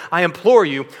we say, I implore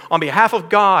you on behalf of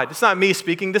God. It's not me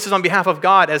speaking. This is on behalf of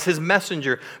God as His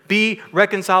messenger. Be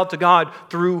reconciled to God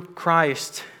through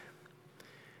Christ.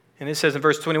 And it says in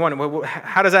verse 21,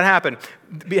 how does that happen?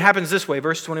 It happens this way,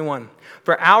 verse 21.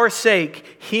 For our sake,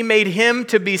 he made him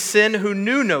to be sin who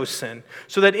knew no sin,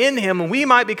 so that in him we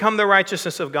might become the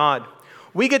righteousness of God.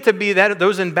 We get to be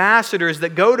those ambassadors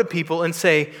that go to people and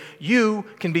say, you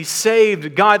can be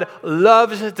saved. God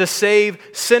loves to save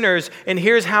sinners, and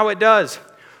here's how it does.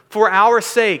 For our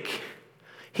sake,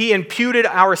 he imputed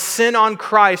our sin on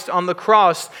Christ on the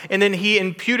cross, and then he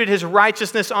imputed his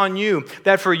righteousness on you,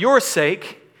 that for your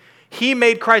sake, he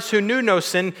made Christ who knew no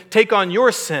sin take on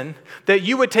your sin, that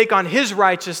you would take on his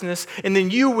righteousness, and then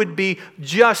you would be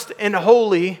just and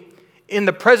holy in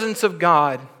the presence of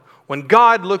God. When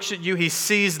God looks at you, he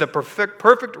sees the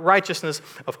perfect righteousness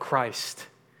of Christ.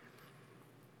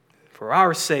 For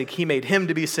our sake, he made him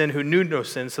to be sin who knew no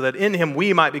sin, so that in him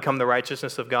we might become the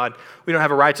righteousness of God. We don't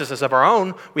have a righteousness of our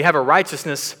own. We have a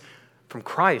righteousness from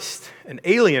Christ, an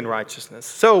alien righteousness.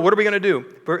 So what are we going to do?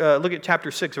 Look at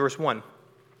chapter 6, verse 1.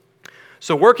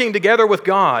 So working together with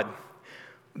God,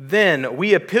 then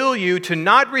we appeal you to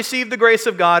not receive the grace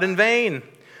of God in vain.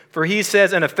 For he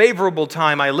says, in a favorable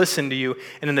time I listened to you,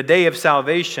 and in the day of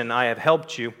salvation I have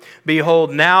helped you.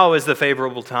 Behold, now is the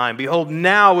favorable time. Behold,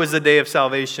 now is the day of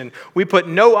salvation. We put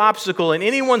no obstacle in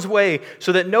anyone's way,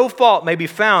 so that no fault may be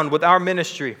found with our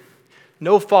ministry.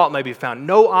 No fault may be found,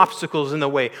 no obstacles in the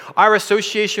way. Our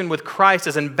association with Christ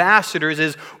as ambassadors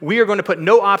is we are going to put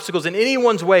no obstacles in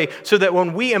anyone's way, so that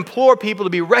when we implore people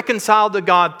to be reconciled to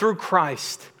God through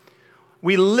Christ,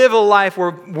 we live a life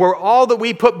where all that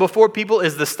we put before people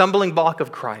is the stumbling block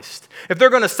of Christ. If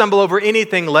they're going to stumble over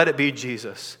anything, let it be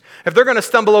Jesus. If they're going to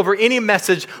stumble over any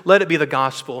message, let it be the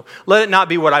gospel. Let it not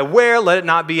be what I wear. Let it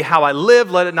not be how I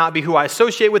live. Let it not be who I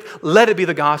associate with. Let it be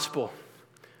the gospel.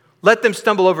 Let them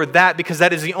stumble over that, because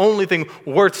that is the only thing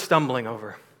worth stumbling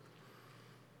over.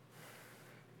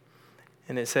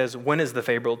 And it says, when is the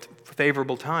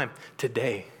favorable time?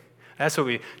 Today.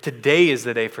 Today is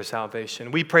the day for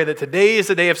salvation. We pray that today is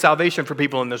the day of salvation for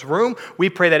people in this room. We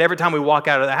pray that every time we walk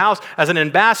out of the house, as an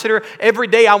ambassador, every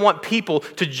day I want people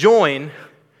to join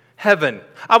heaven.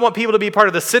 I want people to be part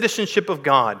of the citizenship of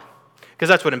God, because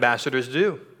that's what ambassadors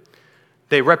do.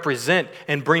 They represent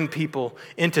and bring people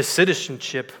into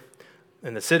citizenship,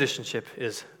 and the citizenship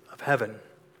is of heaven.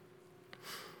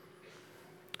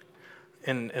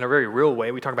 In a very real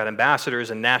way, we talk about ambassadors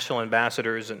and national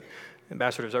ambassadors and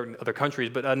ambassadors in other countries,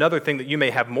 but another thing that you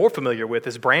may have more familiar with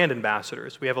is brand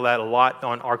ambassadors. We have that a lot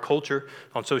on our culture,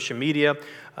 on social media.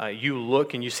 You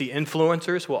look and you see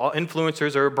influencers. Well, all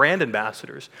influencers are brand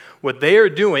ambassadors. What they are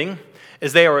doing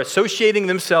is they are associating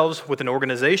themselves with an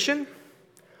organization,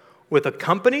 with a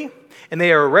company, and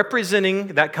they are representing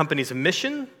that company's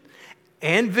mission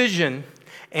and vision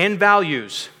and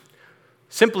values.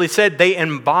 Simply said, they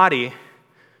embody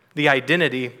the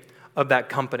identity of that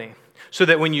company. So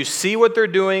that when you see what they're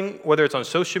doing, whether it's on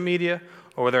social media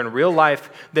or whether in real life,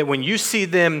 that when you see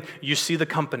them, you see the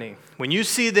company. When you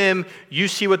see them, you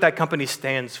see what that company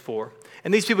stands for.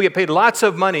 And these people get paid lots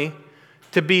of money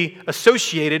to be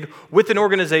associated with an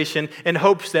organization in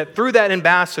hopes that through that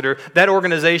ambassador, that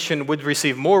organization would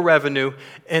receive more revenue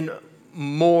and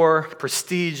more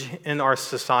prestige in our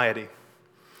society.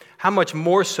 How much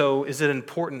more so is it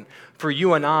important for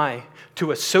you and I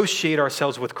to associate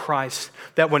ourselves with Christ,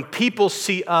 that when people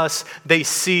see us, they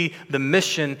see the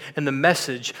mission and the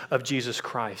message of Jesus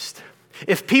Christ.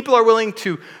 If people are willing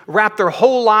to wrap their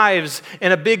whole lives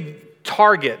in a big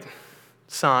Target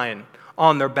sign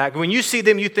on their back, when you see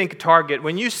them, you think Target.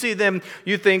 When you see them,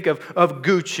 you think of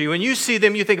Gucci. When you see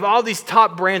them, you think of all these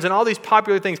top brands and all these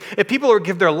popular things. If people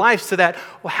give their lives to that,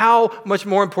 well, how much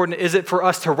more important is it for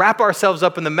us to wrap ourselves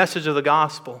up in the message of the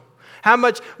gospel? How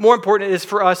much more important it is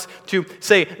for us to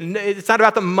say, it's not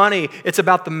about the money, it's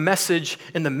about the message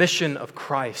and the mission of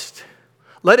Christ.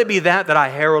 Let it be that I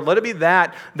herald. Let it be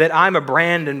that I'm a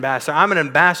brand ambassador. I'm an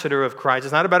ambassador of Christ.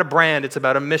 It's not about a brand, it's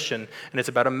about a mission, and it's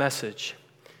about a message.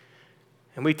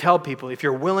 And we tell people, if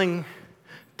you're willing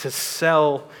to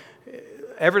sell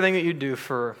everything that you do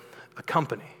for a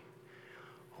company,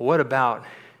 what about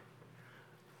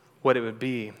what it would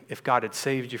be if God had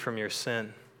saved you from your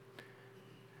sin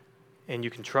and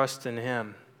you can trust in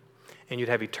Him and you'd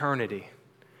have eternity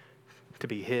to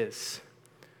be His,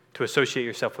 to associate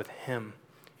yourself with Him?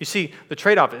 You see, the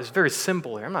trade-off is very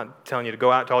simple here. I'm not telling you to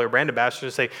go out to all your brand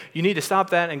ambassadors and say, you need to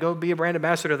stop that and go be a brand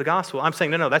ambassador of the gospel. I'm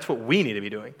saying, no, that's what we need to be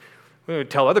doing. We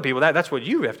would tell other people that's what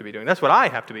you have to be doing. That's what I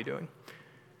have to be doing.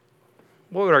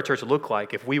 What would our church look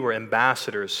like if we were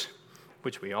ambassadors,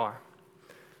 which we are,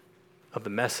 of the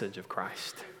message of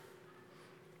Christ?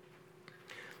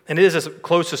 And it is a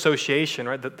close association,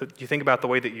 right? You think about the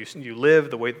way that you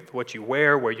live, what you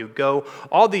wear, where you go.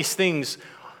 All these things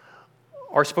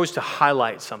are supposed to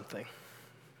highlight something.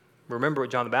 Remember what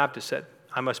John the Baptist said,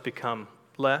 I must become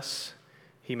less,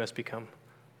 he must become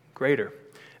greater.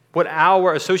 What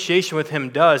our association with him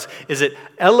does is it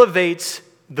elevates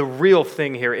the real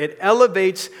thing here. It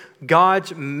elevates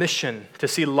God's mission to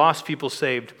see lost people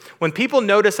saved. When people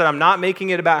notice that I'm not making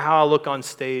it about how I look on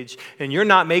stage, and you're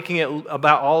not making it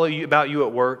about you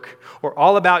at work, or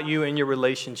all about you in your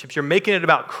relationships, you're making it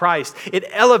about Christ, it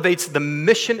elevates the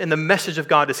mission and the message of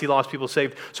God to see lost people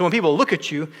saved. So when people look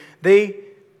at you, they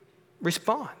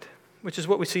respond, which is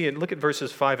what we see. Look at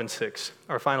verses 5 and 6,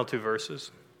 our final two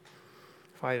verses,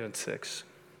 5 and 6.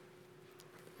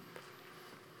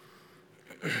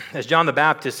 As John the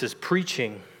Baptist is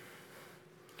preaching,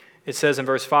 it says in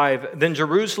verse 5, then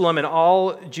Jerusalem and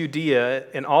all Judea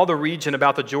and all the region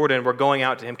about the Jordan were going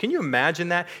out to him. Can you imagine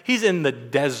that? He's in the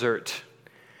desert.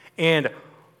 And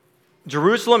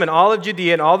Jerusalem and all of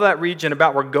Judea and all that region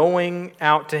about were going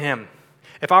out to him.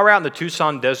 If I were out in the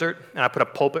Tucson desert and I put a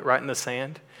pulpit right in the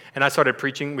sand and I started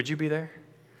preaching, would you be there?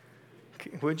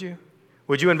 Would you?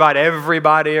 Would you invite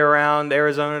everybody around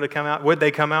Arizona to come out? Would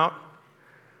they come out?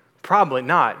 Probably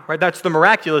not, right? That's the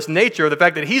miraculous nature of the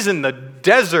fact that he's in the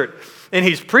desert and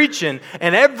he's preaching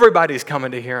and everybody's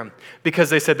coming to hear him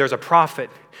because they said there's a prophet.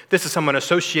 This is someone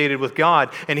associated with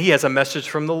God and he has a message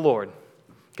from the Lord,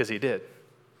 because he did.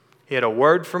 He had a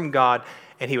word from God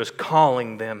and he was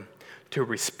calling them to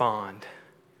respond.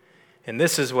 And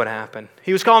this is what happened.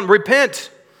 He was calling,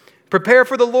 repent, prepare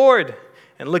for the Lord.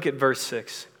 And look at verse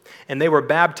 6. And they were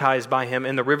baptized by him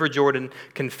in the river Jordan,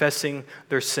 confessing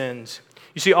their sins.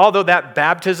 You see, although that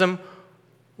baptism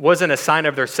wasn't a sign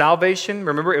of their salvation,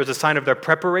 remember, it was a sign of their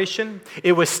preparation,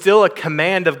 it was still a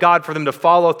command of God for them to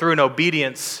follow through in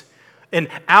obedience, an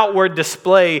outward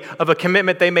display of a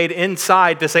commitment they made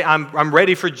inside to say, I'm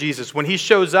ready for Jesus. When he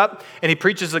shows up and he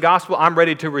preaches the gospel, I'm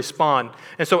ready to respond.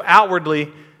 And so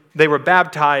outwardly, they were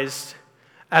baptized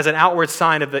as an outward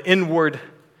sign of the inward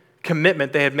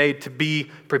commitment they had made to be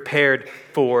prepared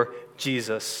for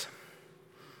Jesus.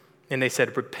 And they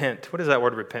said, repent. What does that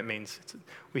word repent mean?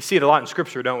 We see it a lot in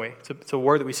Scripture, don't we? It's a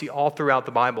word that we see all throughout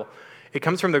the Bible. It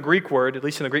comes from the Greek word, at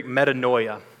least in the Greek,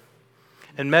 metanoia.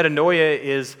 And metanoia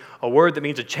is a word that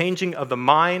means a changing of the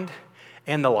mind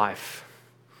and the life.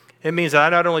 It means that I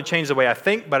not only change the way I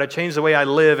think, but I change the way I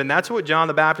live. And that's what John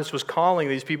the Baptist was calling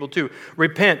these people to.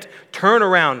 Repent, turn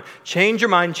around, change your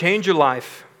mind, change your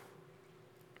life.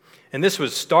 And this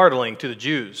was startling to the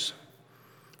Jews.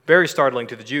 Very startling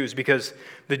to the Jews, because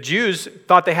the Jews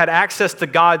thought they had access to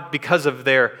God because of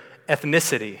their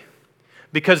ethnicity,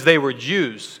 because they were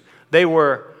Jews. They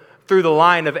were through the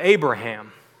line of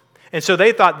Abraham. And so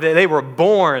they thought that they were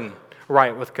born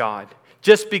right with God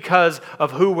just because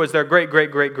of who was their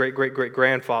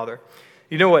great-great-great-great-great-great-grandfather.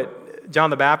 You know what John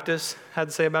the Baptist had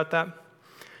to say about that?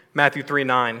 Matthew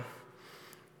 3:9.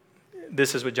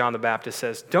 This is what John the Baptist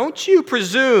says. Don't you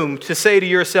presume to say to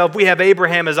yourself, we have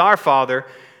Abraham as our father.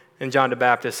 And John the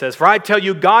Baptist says, for I tell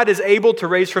you, God is able to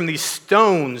raise from these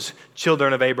stones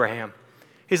children of Abraham.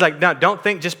 He's like, no, don't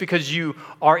think just because you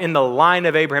are in the line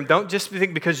of Abraham, don't just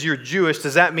think because you're Jewish,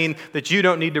 does that mean that you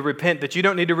don't need to repent, that you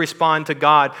don't need to respond to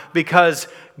God, because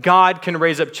God can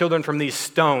raise up children from these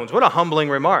stones. What a humbling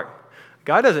remark.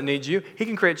 God doesn't need you. He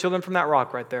can create children from that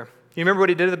rock right there. You remember what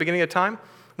he did at the beginning of time?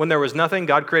 When there was nothing,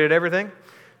 God created everything.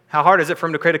 How hard is it for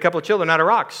him to create a couple of children out of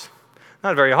rocks?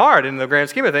 Not very hard in the grand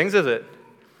scheme of things, is it?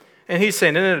 And he's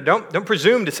saying, no, don't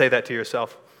presume to say that to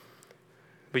yourself.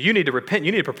 But you need to repent.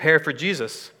 You need to prepare for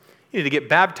Jesus. You need to get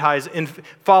baptized in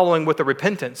following with the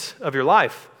repentance of your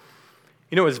life.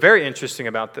 You know what's very interesting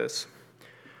about this?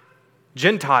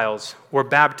 Gentiles were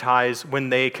baptized when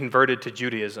they converted to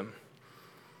Judaism,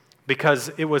 because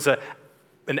it was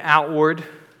an outward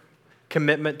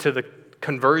commitment to the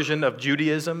conversion of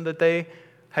Judaism that they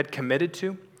had committed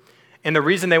to. And the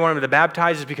reason they wanted them to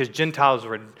baptize is because Gentiles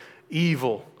were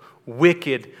evil,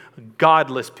 wicked,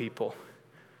 godless people.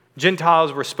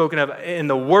 Gentiles were spoken of in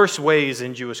the worst ways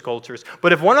in Jewish cultures.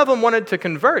 But if one of them wanted to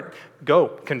convert, go,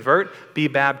 convert, be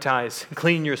baptized,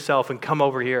 clean yourself, and come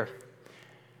over here.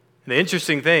 And the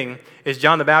interesting thing is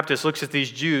John the Baptist looks at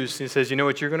these Jews and says, you know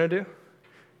what you're going to do?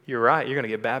 You're right, you're going to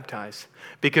get baptized.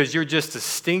 Because you're just as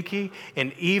stinky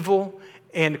and evil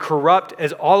and corrupt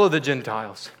as all of the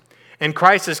Gentiles. And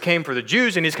Christ has came for the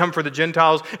Jews and he's come for the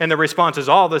Gentiles, and the response is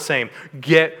all the same.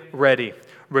 Get ready.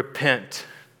 Repent.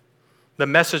 The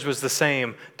message was the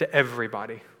same to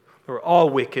everybody. We're all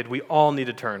wicked. We all need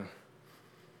to turn.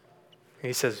 And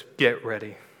he says, get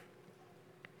ready.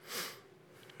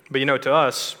 But you know, to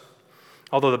us,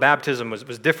 although the baptism was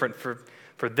different for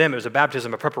them, it was a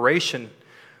baptism of preparation.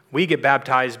 We get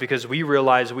baptized because we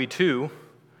realize we too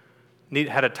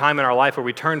had a time in our life where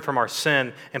we turned from our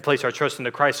sin and placed our trust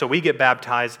into Christ. So we get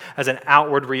baptized as an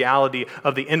outward reality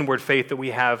of the inward faith that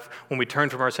we have when we turn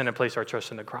from our sin and place our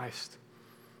trust into Christ.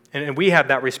 And we have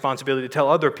that responsibility to tell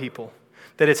other people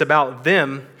that it's about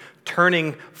them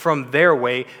turning from their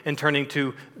way and turning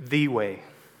to the way.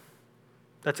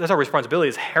 That's our responsibility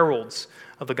as heralds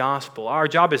of the gospel. Our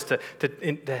job is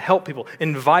to help people,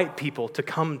 invite people to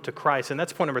come to Christ. And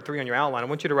that's point number 3 on your outline. I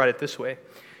want you to write it this way.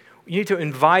 You need to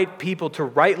invite people to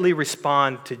rightly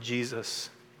respond to Jesus.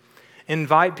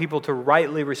 Invite people to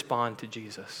rightly respond to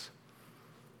Jesus.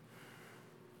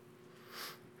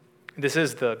 This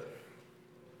is the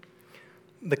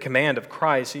command of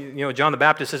Christ. John the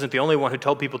Baptist isn't the only one who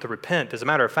told people to repent. As a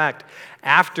matter of fact,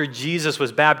 after Jesus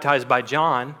was baptized by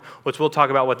John, which we'll talk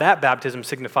about what that baptism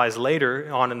signifies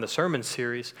later on in the sermon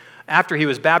series, after he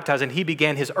was baptized and he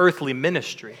began his earthly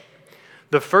ministry,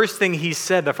 the first thing he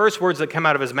said, the first words that come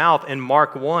out of his mouth in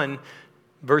Mark 1,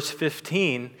 verse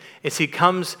 15, is he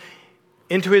comes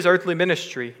into his earthly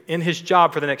ministry, in his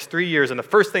job for the next 3 years, and the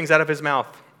first thing's out of his mouth: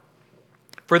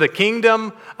 "For the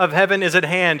kingdom of heaven is at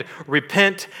hand.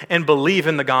 Repent and believe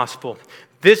in the gospel."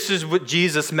 This is what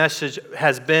Jesus' message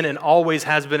has been and always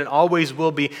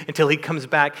will be until he comes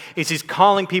back. He's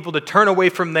calling people to turn away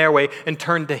from their way and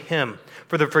turn to him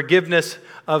for the forgiveness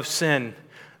of sin.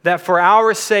 That for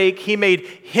our sake, he made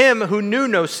him who knew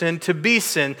no sin to be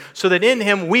sin, so that in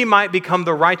him we might become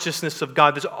the righteousness of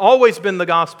God. There's always been the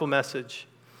gospel message.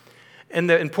 And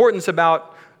the importance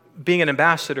about being an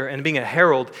ambassador and being a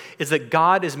herald is that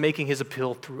God is making his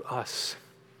appeal through us.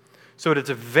 So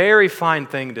it's a very fine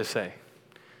thing to say,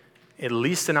 at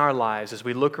least in our lives, as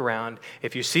we look around.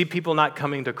 If you see people not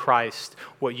coming to Christ,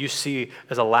 what you see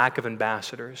is a lack of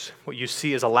ambassadors. What you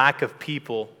see is a lack of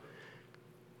people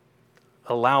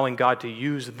allowing God to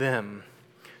use them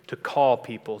to call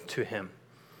people to him.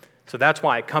 So that's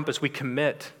why at Compass we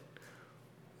commit.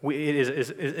 It is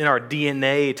in our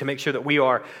DNA to make sure that we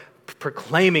are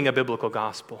proclaiming a biblical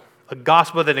gospel, a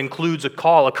gospel that includes a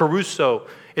call, a caruso.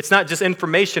 It's not just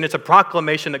information, it's a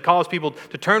proclamation that calls people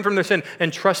to turn from their sin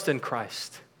and trust in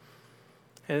Christ.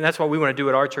 And that's what we want to do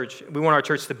at our church. We want our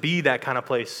church to be that kind of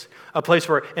place, a place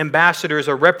where ambassadors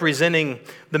are representing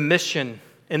the mission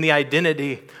and the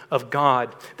identity of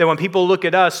God. That when people look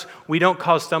at us, we don't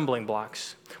cause stumbling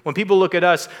blocks. When people look at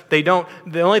us,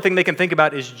 the only thing they can think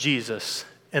about is Jesus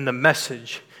and the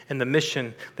message and the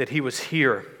mission that he was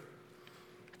here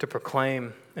to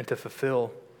proclaim and to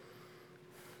fulfill.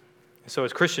 So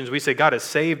as Christians, we say God has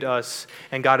saved us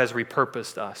and God has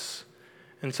repurposed us.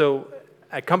 And so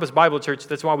at Compass Bible Church,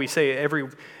 that's why we say every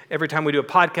time we do a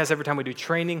podcast, every time we do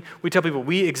training, we tell people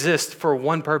we exist for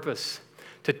one purpose: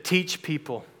 to teach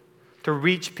people, to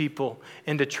reach people,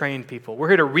 and to train people. We're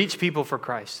here to reach people for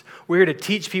Christ. We're here to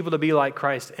teach people to be like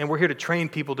Christ, and we're here to train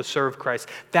people to serve Christ.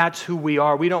 That's who we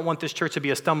are. We don't want this church to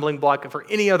be a stumbling block for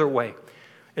any other way,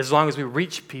 as long as we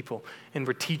reach people, and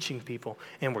we're teaching people,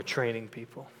 and we're training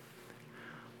people.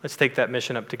 Let's take that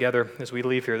mission up together as we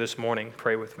leave here this morning.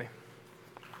 Pray with me.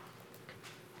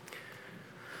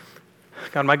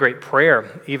 God, my great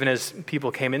prayer, even as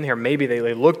people came in here, maybe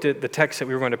they looked at the text that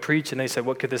we were going to preach and they said,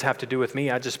 what could this have to do with me?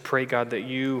 I just pray, God, that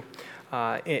you,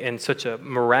 in such a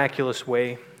miraculous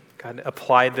way, God,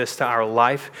 applied this to our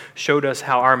life, showed us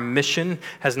how our mission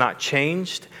has not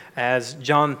changed. As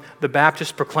John the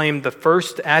Baptist proclaimed the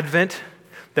first advent,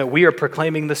 that we are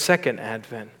proclaiming the second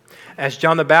advent. As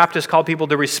John the Baptist called people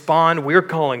to respond, we're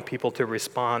calling people to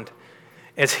respond.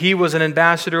 As he was an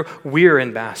ambassador, we're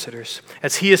ambassadors.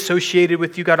 As he associated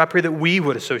with you, God, I pray that we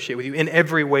would associate with you in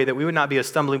every way, that we would not be a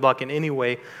stumbling block in any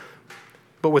way,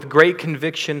 but with great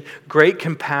conviction, great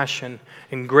compassion,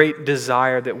 and great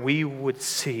desire that we would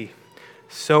see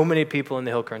so many people in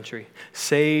the Hill Country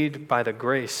saved by the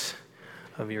grace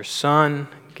of your Son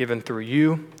given through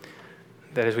you,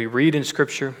 that as we read in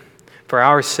Scripture, for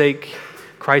our sake,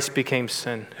 Christ became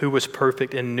sin, who was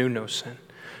perfect and knew no sin,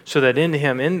 so that in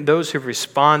him, in those who've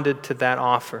responded to that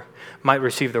offer, might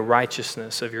receive the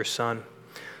righteousness of your Son.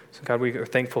 So God, we are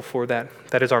thankful for that.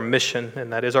 That is our mission,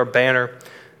 and that is our banner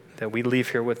that we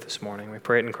leave here with this morning. We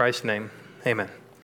pray it in Christ's name. Amen.